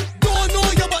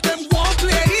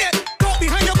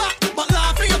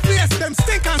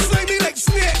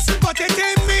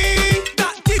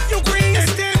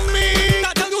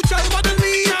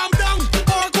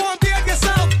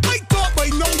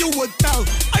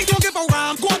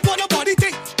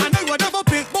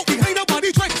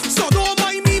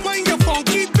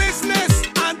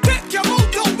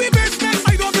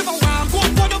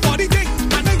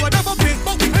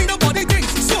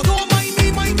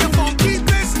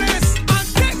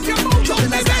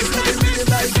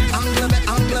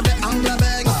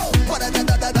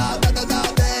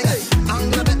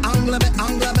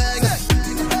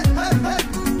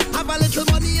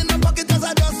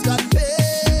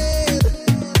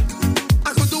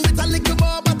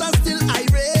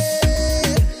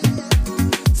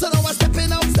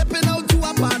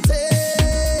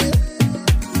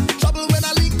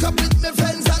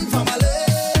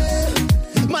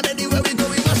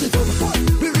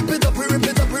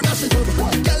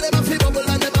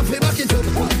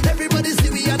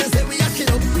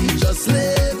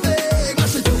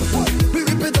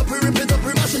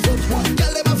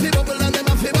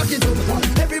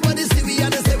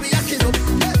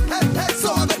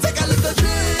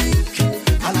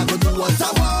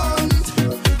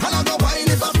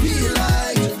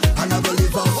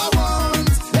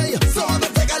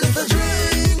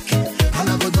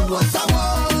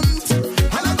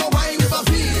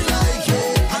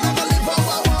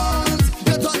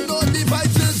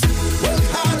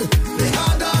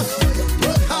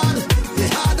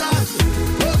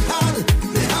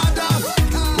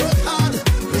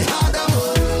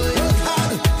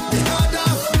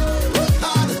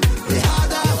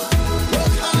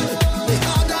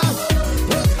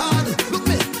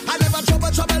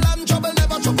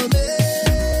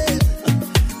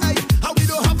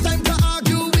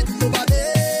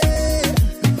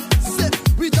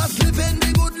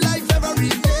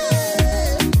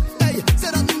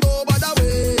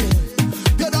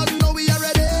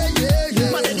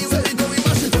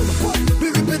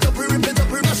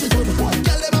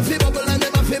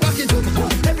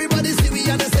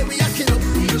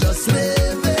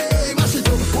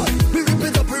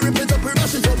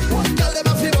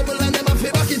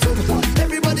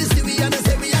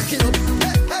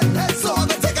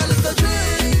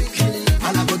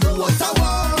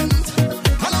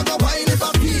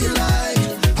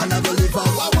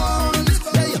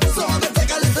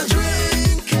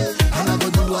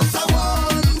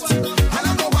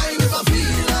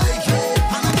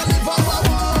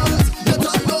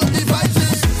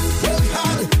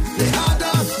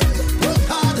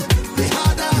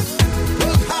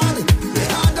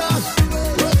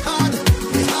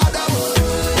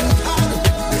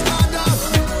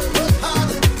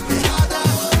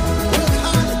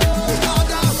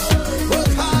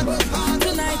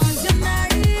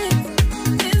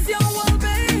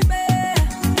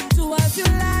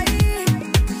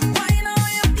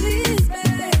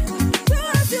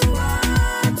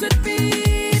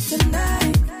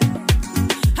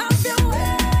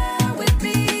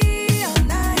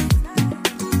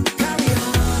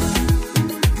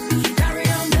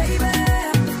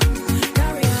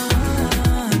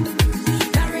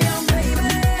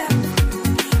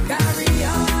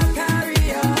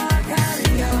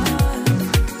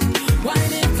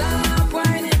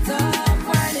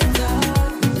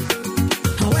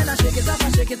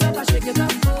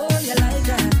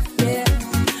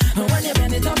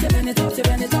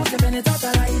it up,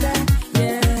 I like that.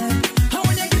 Yeah. And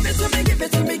when you give it to me, give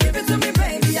it to me, give it to me,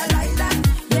 baby, I like that.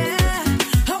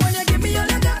 Yeah. And when you give me all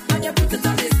of that and you put it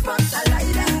on the spot, I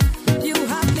like that. You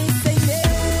have me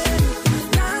singing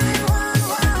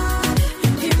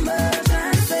 911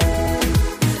 emergency.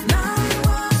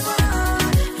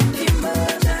 911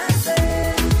 emergency.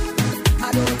 I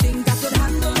don't think I could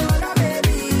handle all that,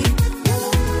 baby.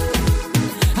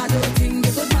 I don't think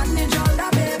you could manage all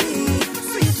that, baby.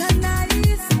 Sweet and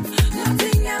nice,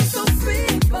 nothing else so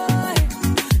sweet, boy.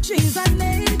 Trees and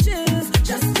natures,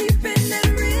 just keeping it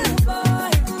real,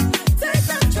 boy. Take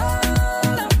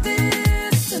control of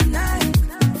this tonight.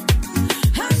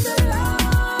 Handle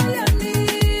all you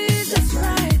need just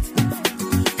right.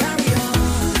 Carry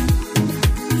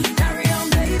on, baby. Carry on,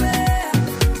 baby.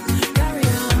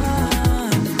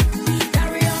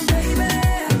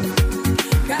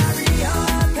 Carry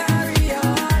on, carry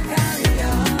on, carry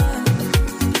on.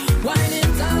 Wind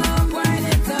it up, wind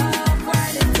it up,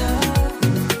 wind it up.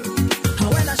 And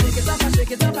when I shake it up, I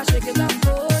shake it up, I shake it up.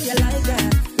 Oh, you like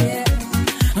that, yeah.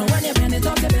 And when you bend it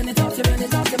up, you bend it up, you bend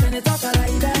it up, you bend it up, I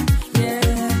like that,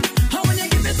 yeah. And when you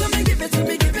give it to me, give it to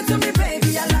me, give it to me,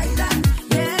 baby, I like that,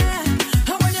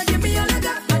 yeah. And when you give me all of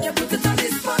that and you put it on the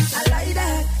spot, I like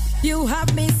that. You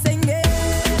have me singing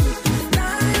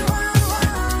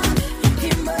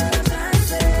 911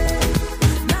 emergency.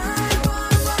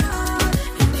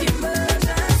 911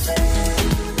 emergency.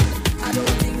 I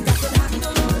don't think I could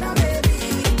handle all that, baby.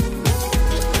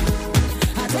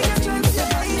 I take a chance to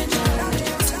manage all that.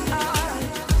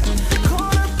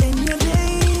 Caught up in your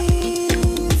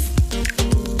days,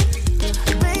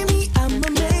 baby, I'm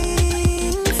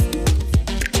amazed.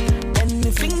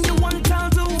 Anything you want, I'll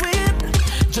do it.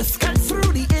 Just cut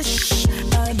through the ish.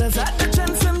 Others had the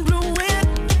chance and blew it,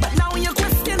 but now you're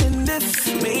questioning this.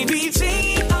 Maybe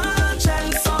take a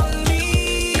chance on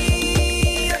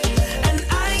me, and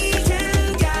I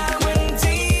can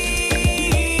guarantee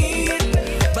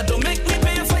it. But don't make me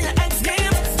pay for your ex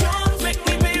games. Don't make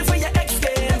me pay for your ex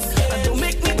games. And don't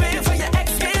make me pay for your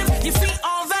ex games. You see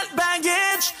all that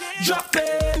baggage? Drop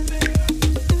it.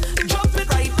 Drop it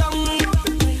right down.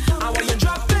 I want you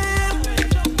drop it.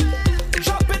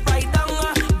 Drop it right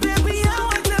down. Baby, I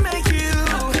want to make you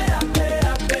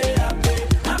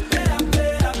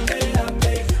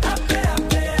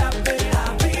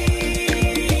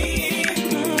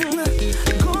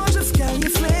gorgeous, can you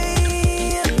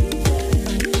slay?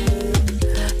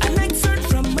 An excerpt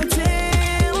from a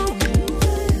tale.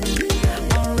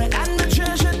 Alright, and the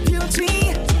treasured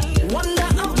beauty, wonder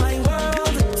of my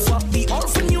world. Swap the old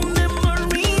for new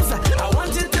memories. I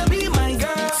want it to be my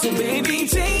girl. So baby,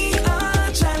 take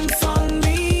a chance on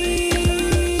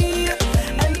me,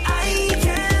 and I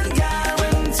can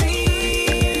guarantee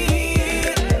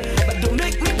it. But don't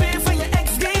make me pay for your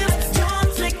ex games.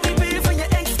 Don't make me pay for your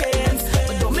ex games.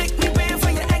 But don't make me pay for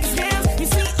your ex games. You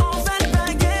see all that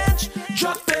baggage?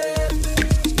 Drop it.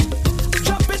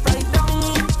 Drop it right down.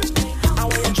 I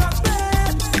want you drop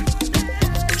it.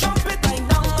 Drop it right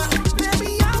down. Baby,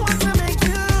 I want to make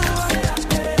you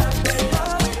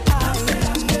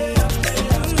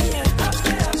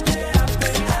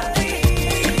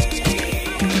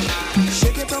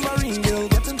Shake it tambourine, girl,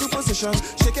 get into position.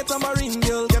 Shake it tambourine,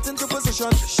 girl, get into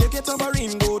position. Shake it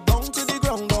tambourine, go down to the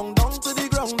ground, down to the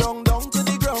ground, down to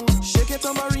the ground. Shake it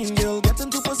tambourine, girl, get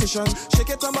into position. Shake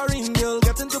it tambourine, girl,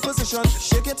 get into position.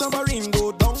 Shake it tambourine,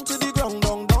 go down to the ground,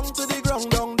 down to the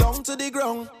ground, down to the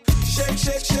ground. Shake,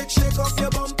 shake, shake, shake off your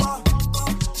bumper.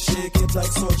 Shake it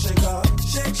like salt shaker.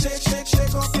 Shake, shake, shake,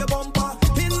 shake off your bumper.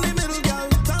 In the middle, girl,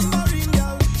 tambourine,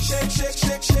 girl. Shake, shake,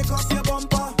 shake, shake off your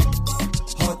bumper.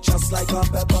 Hot just like a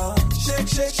pepper. Shake,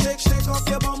 shake, shake, shake off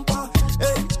your bumper.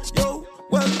 Hey, yo,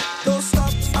 well, don't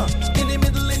stop. In the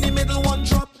middle, one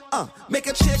drop. Make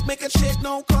it shake,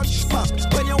 no catch back.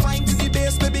 When you wind to the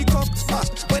bass, baby, cock back.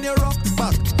 When you rock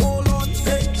back, hold on.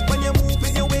 Hey, when you move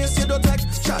in your waist, you don't take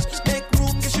shot. Make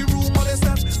room, get your room, all the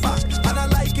step back. And I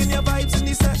like in your vibes in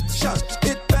the section.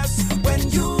 It best when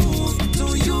you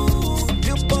do you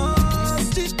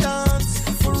bust it dance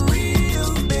for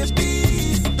real,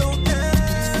 baby. Don't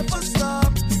ever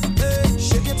stop. Hey,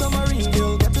 shake it tambourine,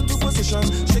 girl, get into position.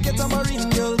 Shake it tambourine,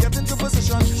 girl, get into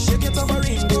position. Shake it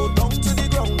tambourine, go down to the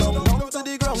ground, down to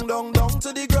the ground, down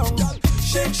to the ground.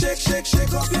 Shake, shake, shake,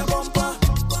 shake off your bumper.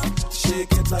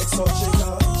 Shake it like salt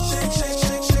shaker. Shake, shake,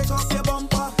 shake, shake off your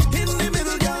bumper. In the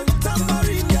middle, girl,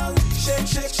 tambourine, girl. Shake,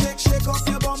 shake, shake, shake off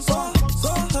your bumper.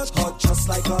 So hot, just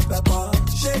like a pepper.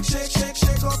 Shake, shake, shake,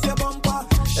 shake off your bumper.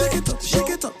 Shake it up, shake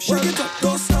it up, shake it up.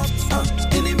 Don't stop.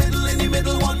 In the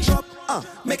middle, one drop.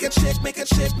 Make it shake,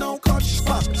 no catch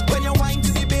back. When you wind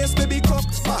to the bass, baby, cock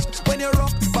back. When you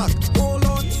rock back, hold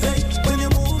on. Hey,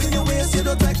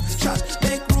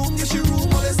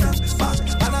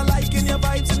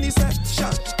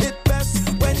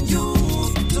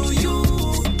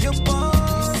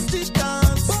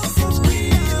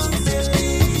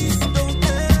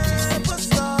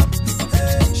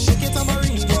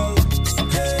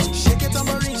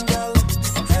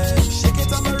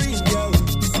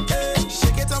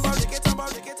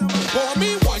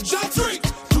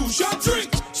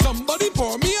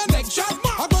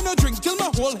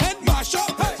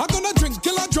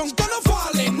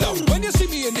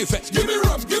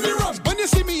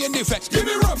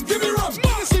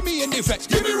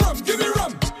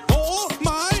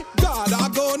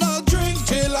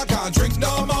 drink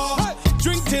no more.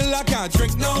 Drink till I can't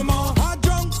drink no more. I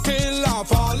drunk till I'm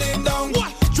falling down.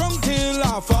 Drunk till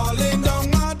I'm falling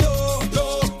down. I do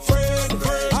afraid.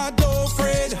 I do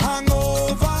afraid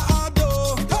hangover. I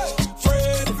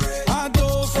do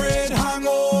afraid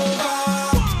hangover.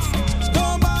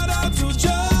 Don't bother to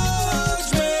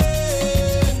judge me.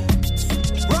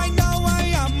 Right now I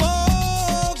am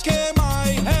okay. My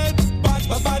head bad,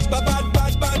 my head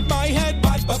bad, my head bad.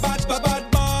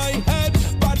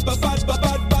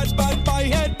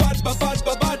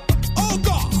 Oh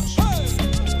gosh, hey.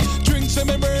 Drinks in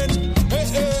my brain, hey,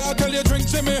 hey. I tell you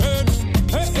drinks in my head,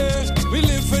 hey, hey. We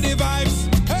live for the vibes,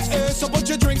 hey, hey. So put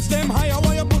your drinks them high. I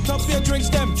want you put up your drinks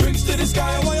them, drinks to the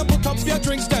sky. I want you put up your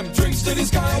drinks them, drinks to the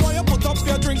sky. I want you put up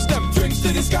your drinks them, drinks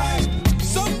to the sky.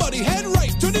 Somebody head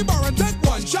right to the bar and take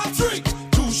one shot drink,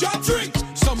 two shot drink.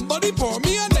 Somebody pour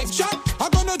me a next shot. I'm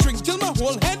gonna drink till my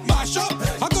whole head mash up.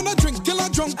 I'm gonna drink till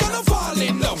I'm drunk and I'm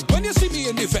falling down. When you see me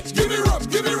in the effect, give me rum,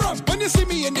 give me rum. When you see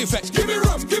me in the effect, give me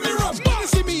rum, give me rum. When you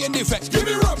see me in the effect, give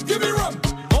me rum, give me rum.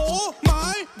 Oh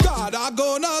my God, I'm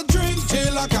gonna drink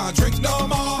till I can't drink no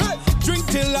more. Drink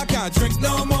till I can't drink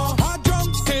no more. I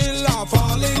drunk till I'm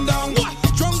falling down.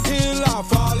 Drunk till I'm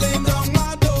falling down.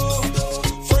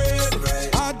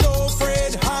 I do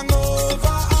afraid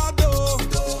hangover. I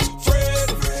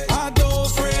do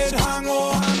afraid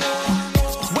hangover.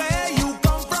 Where you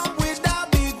come from with that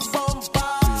big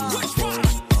bumper?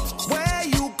 Where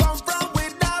you come from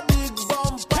with that big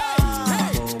bumper?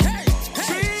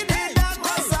 Trinidad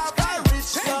must have a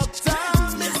rich doctor,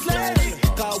 Miss Lady.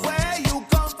 'Cause where you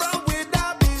come from with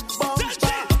that big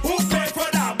bumper? Who pay for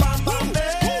that bam bam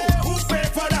day? Who pay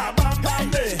for that bam bam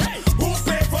day? Who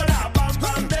pay for that bam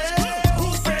bam day? Who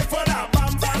pay for that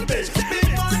bam bam day? Big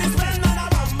money spent on a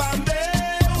bam bam day.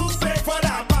 Who pay for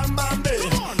that bam bam day?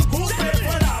 Who pay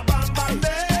for that bam bam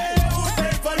day? Who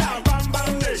pay for that bam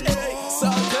bam day?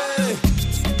 Sunday,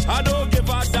 I don't give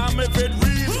a damn if it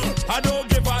real. I don't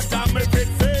give a damn if it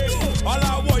fake. All I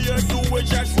want you to do is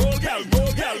just roll it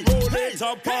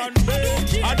up on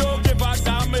me. I don't give a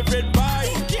damn if it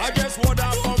bite. I just want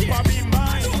that bumper be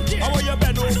mine. I want you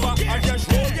bend over and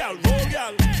just roll.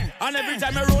 And every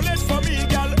time I roll it for me,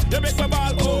 girl, you make my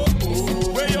ball oh.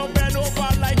 Where you bend over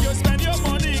like you spend your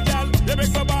money, girl, you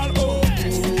make my ball oh.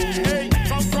 Hey,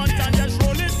 come front and just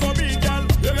roll it for me, girl,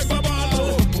 you make my ball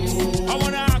oh. I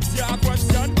wanna ask you a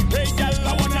question, hey girl,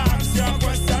 I wanna ask you a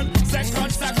question.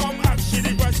 Seconds I come ask you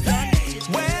the question.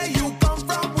 Where you come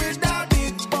from with that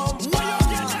big bumper? Where you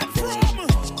get that from?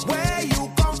 Where you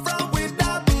come from with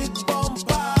that big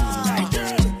bumper?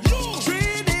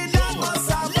 Trinidad must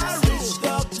have a rich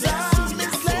doctor,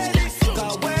 Miss Lady.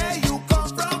 'Cause where you come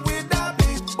from with that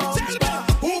big bumper?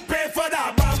 Who pay for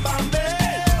that bam bam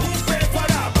day? Who pay for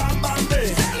that bam bam day?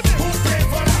 Who pay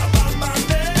for that bam bam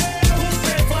day? Who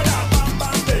pay for that bam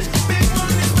bam day? Big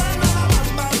money spent on a bam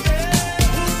bam day.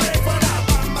 Who pay for that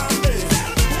bam bam day?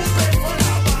 Who pay for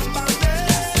that bam bam day?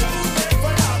 Who pay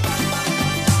for that bam bam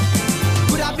day?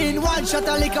 Could have been one shot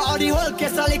of liquor or the whole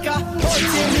case of liquor. Whole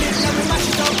team lit, now we mash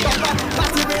it up proper.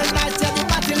 Party real nice, yeah, the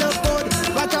party look good.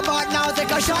 Right about now,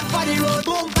 take a shot for the road.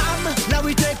 Boom bam, now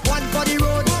we take one for the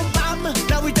road. Boom bam,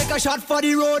 now we take a shot for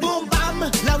the road. Boom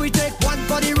bam, now we take one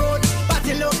for the road.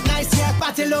 Party look nice, yeah,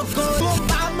 party look good. Boom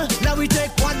bam, now we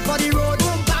take one for the road.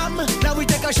 Boom bam, now we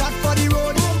take a shot for the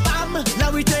road. Boom bam,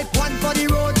 now we take one for the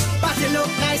road. Party look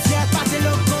nice, yeah, party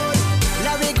look good.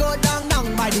 Now we go down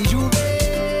by the Juve.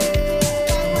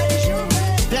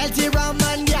 Plenty rum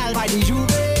and gal by the Juve.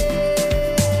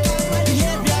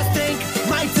 Behavior stink,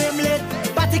 my team lit.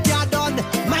 Party car done,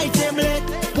 my team lit.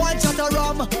 One shot of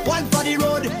rum, one for the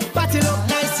road. Party look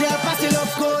nice, yeah, party look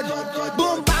good.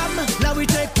 Boom bam, now we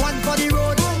take one for the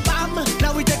road. Boom bam,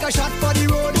 now we take a shot for the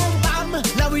road. Boom bam,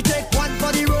 now we take one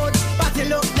for the road. Party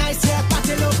look nice, yeah,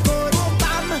 party look good. Boom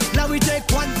bam, now we take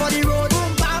one for the road.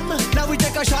 Boom bam, now we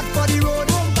take a shot for the road.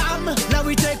 Boom bam, now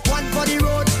we take one for the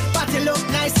road. Party look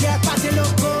nice, yeah, party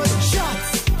look good.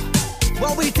 Shots,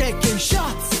 what we taking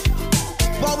shots.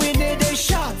 What we need is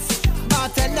shots.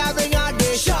 Bartender ring out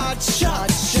the shots. Yeah,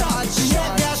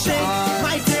 that's it.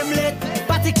 My team lit,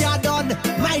 party car done.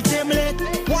 My team lit.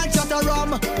 One shot of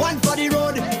rum, one for the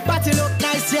road. Party look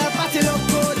nice, yeah, party look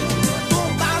good.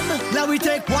 Boom bam, now we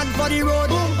take one for the road.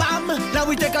 Boom bam, now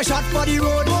we take a shot for the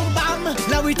road. Boom bam,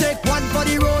 now we take one for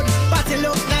the road. Party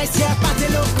look nice, yeah, party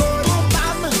look good. Boom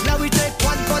bam, now we take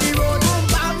one for the road. Boom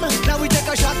bam, now we take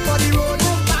a shot for the road.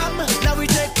 Boom bam, now we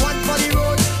take one for the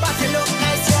road. Party look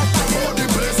nice, yeah, party look good.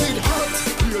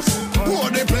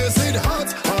 The place it hot.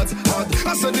 I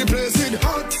said the place it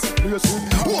hot.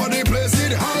 Oh, the place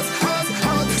it hot.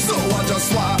 So I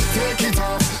just want take it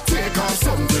off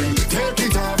something. Take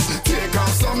it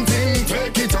off something.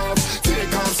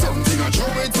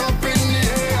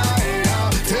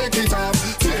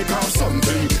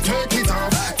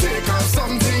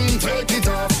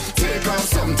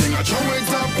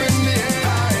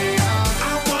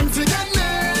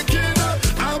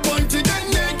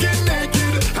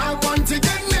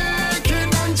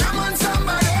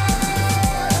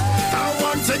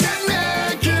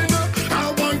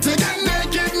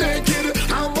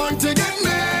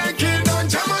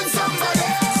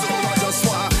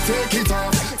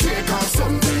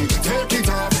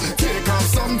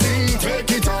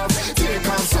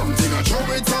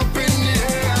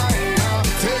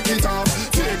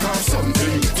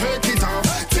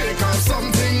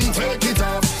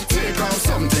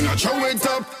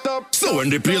 Now when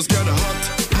the place get hot,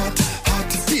 hot, hot,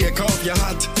 take off your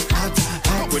hat, hat,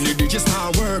 hat. When the DJ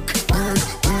start work,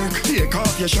 take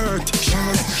off your shirt,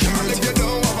 shirt. And if you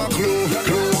don't have a clue,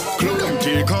 then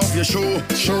take off your shoe.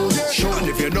 And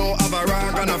if you don't have a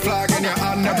rag and a flag in your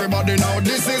hand, everybody know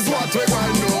this is what we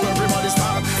want to do. Everybody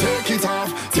start,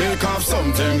 take off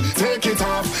something, take it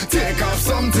off, take off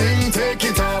something, take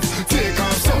it off, take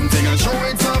off something and show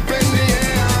it up in the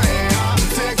air.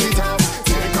 Take it off,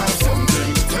 take off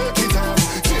something, take it off,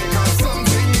 take off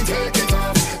something, take it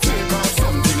off, take off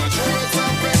something and show it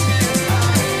up in the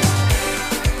air.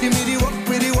 Give me the work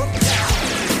with the work,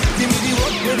 give me the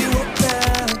work with the work,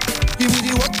 give me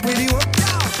the work with the work.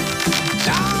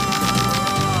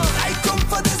 I come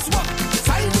for this work,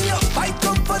 sign me up. I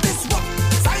come for this work,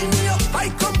 sign me up. I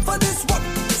come for this work,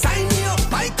 sign me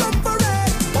up. I come for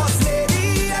it, boss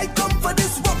lady. I come for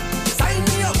this work, sign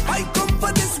me up. I come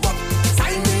for this work,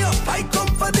 sign me up. I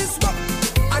come for this work,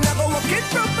 I never work it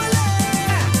properly.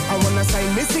 I wanna sign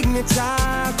my signature,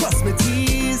 cross my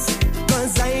T's,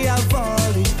 'cause I have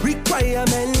all the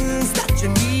requirements that you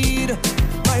need.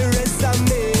 My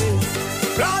resume is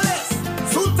flawless,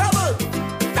 suitable,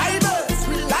 diverse,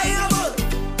 reliable.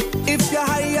 If you're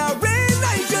hiring,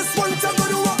 I just want to go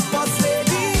to work, boss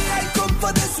lady. I come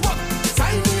for this work,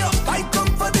 sign me up. I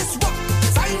come for this work,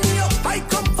 sign me up. I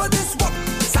come for this work,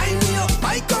 sign me up.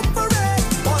 I come for it,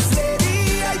 boss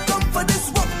lady. I come for this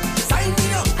work, sign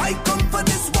me up. I come for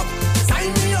this work,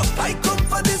 sign me up. I come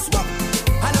for this work,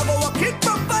 I never work it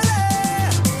properly.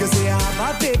 'Cause I have a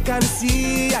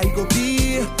vacancy, I go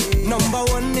be number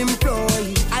one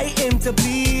employee. I aim to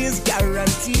please,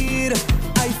 guaranteed.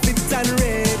 I fit and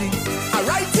ready.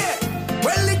 Alright, yeah,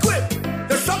 well equipped.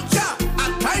 The structure,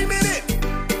 and time in it.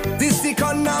 This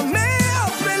economy,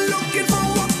 I've been looking for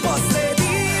work, boss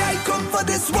lady. I come for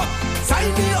this work,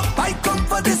 sign me up. I come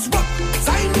for this work,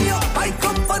 sign me up. I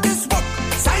come for this work,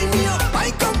 sign me up.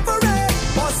 I come for it,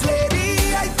 boss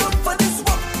lady. I come for this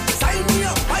work, sign me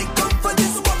up. I come for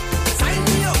this work, sign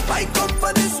me up. I come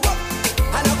for this work,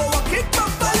 I never work it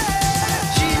properly.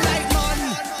 She like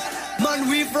man,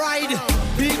 we fried.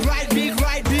 Big ride, big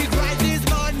ride, big ride this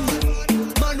man.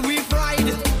 Man, we fried.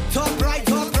 Top right,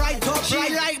 top right, top she right.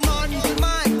 She like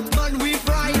man, we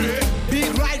fried.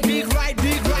 Big ride, big ride,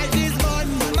 big ride this man.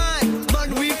 Man,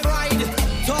 we fried.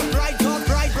 Top right,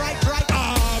 right.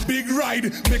 Ah, big ride.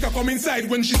 Make her come inside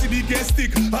when she see the gas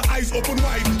stick. Her eyes open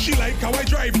wide. She like how I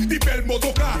drive the bell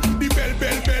motorcar. The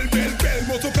bell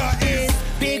motorcar is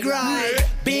big ride,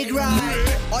 big ride.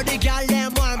 All the gal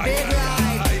them want big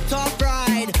ride. Top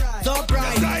ride, top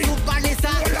ride. Super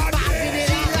Nissan, passing it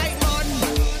out like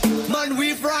man,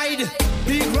 we fried.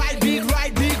 Big ride, big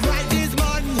ride, big ride this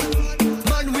man.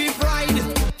 Man, we fried.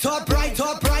 Top right,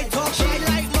 top right, top she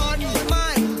like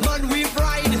man, we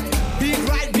fried. Big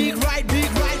ride, big ride,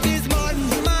 big ride this man.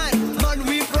 Man,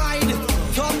 we fried.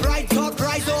 Top right,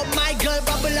 oh my girl,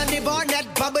 bubble on the bonnet,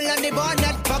 bubble on the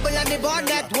bonnet, bubble on the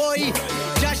bonnet, boy.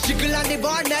 Just jiggle on the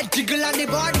bonnet, jiggle on the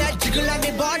bonnet, jiggle on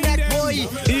the bonnet, boy.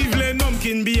 Evelyn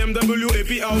Numkin BMW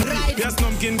AP out. Right. Yes,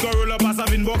 Numkin Corolla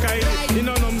Passavin Bokai. Right. In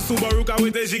a Num Subaru car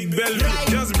with a jig bell. Right.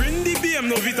 Just bring the BM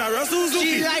no Vitara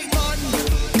Suzuki. She like man,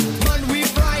 we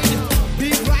fried.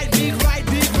 Big ride, big ride,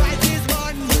 big ride this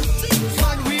man.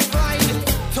 Man, we fried.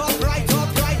 Top right, top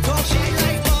she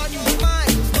like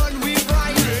man, we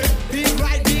fried. Big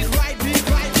ride, big ride, big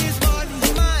ride this man.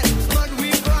 Man, we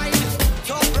fried.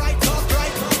 Top right.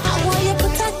 I want you to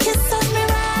put a kiss on me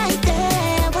right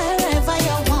there, wherever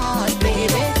you want,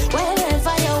 baby.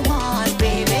 Wherever you want,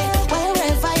 baby.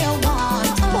 Wherever you want.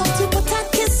 Won't you put a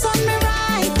kiss on me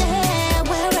right there,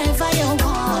 wherever you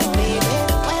want, baby.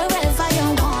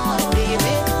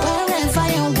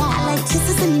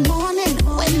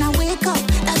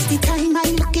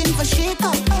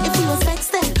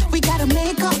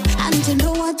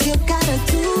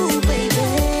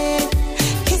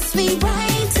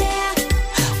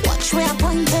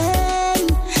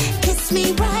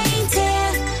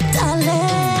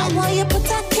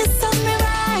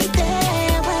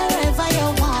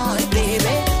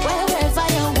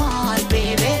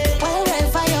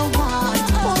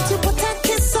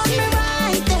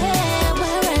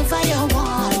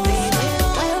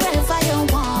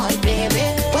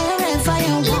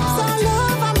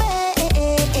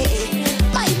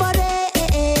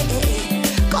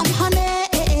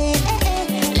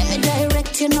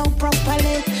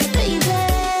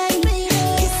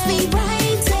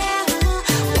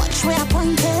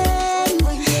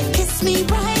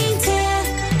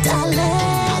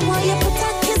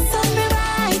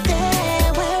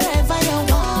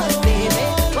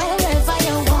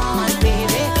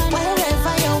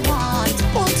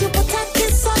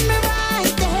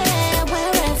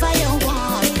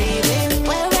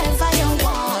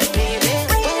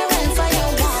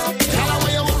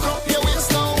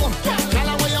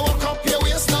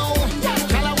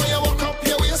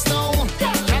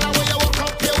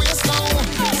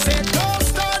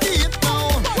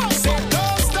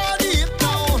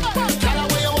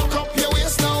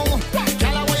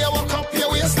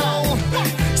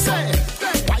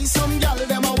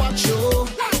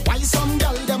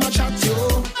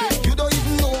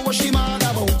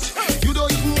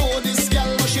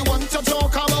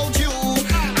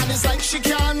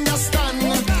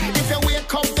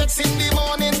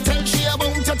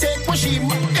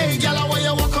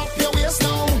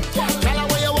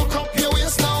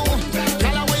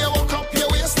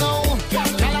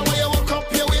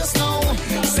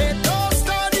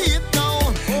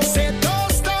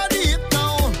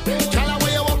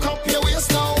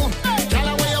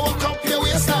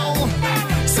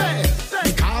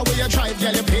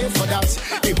 that.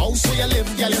 The house where you live,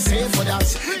 girl, you save for that.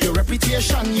 Your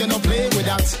reputation, you no play with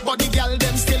that. But the girl,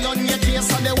 them still on your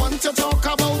case and they want to talk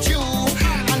about you.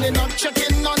 And they not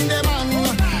checking on the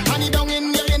man. And you down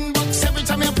in your inbox every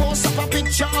time you post up a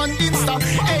picture on Insta.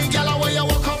 Hey, girl, where you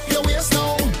walk up your waist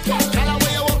now? Girl,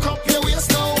 where you walk up your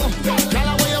waist now?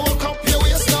 Girl, where you walk up your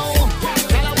waist now?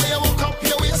 Girl, where you walk up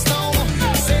your waist now?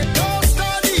 Say don't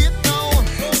study it now.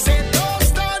 Say don't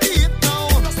study it now.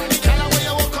 Girl, where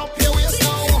you walk up your waist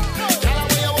now? Girl,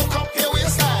 where you walk up your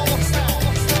waist now?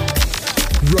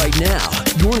 Right now,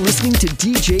 you're listening to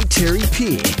DJ Terry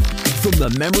P from the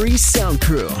Memory Sound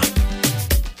Crew.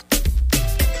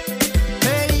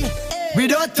 We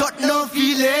don't talk no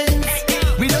feelings.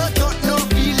 We don't talk no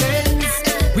feelings.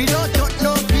 We don't talk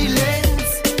no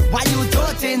feelings. Why you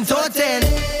talking?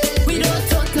 We don't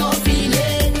talk no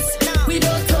feelings. We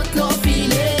don't talk no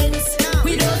feelings.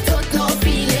 We don't talk no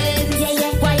feelings.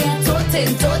 Why you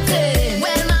talking?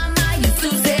 Well, mama used to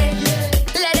say,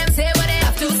 let them say what they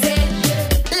have to say.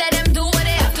 Let them do what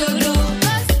they have to do.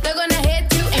 'Cause they're gonna hate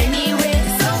you anyway.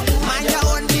 So mind your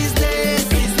own business.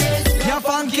 Your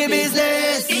funky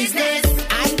business.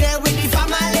 I'm there with the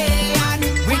family and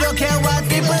we don't care what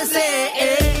people say.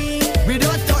 We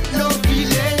don't talk no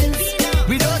feelings.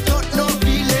 We don't talk no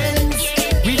feelings.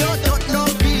 We don't talk no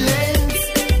feelings.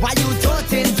 Why you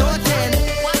talking?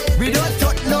 We don't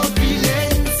talk no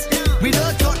feelings. We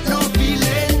don't talk no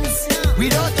feelings. We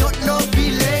don't talk no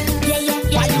feelings.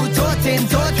 Why you talking?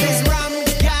 It's ram,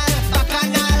 girl,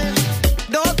 bacchanal.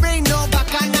 Don't bring no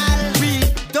bacchanal. We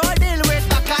don't deal with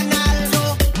bacchanal. So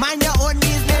mind your own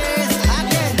business.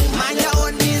 Again, mind your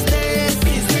own business.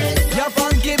 Your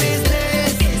funky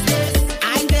business.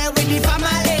 I'm there with the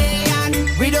family and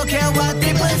we don't care what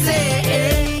people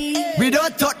say. We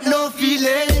don't talk no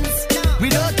feelings.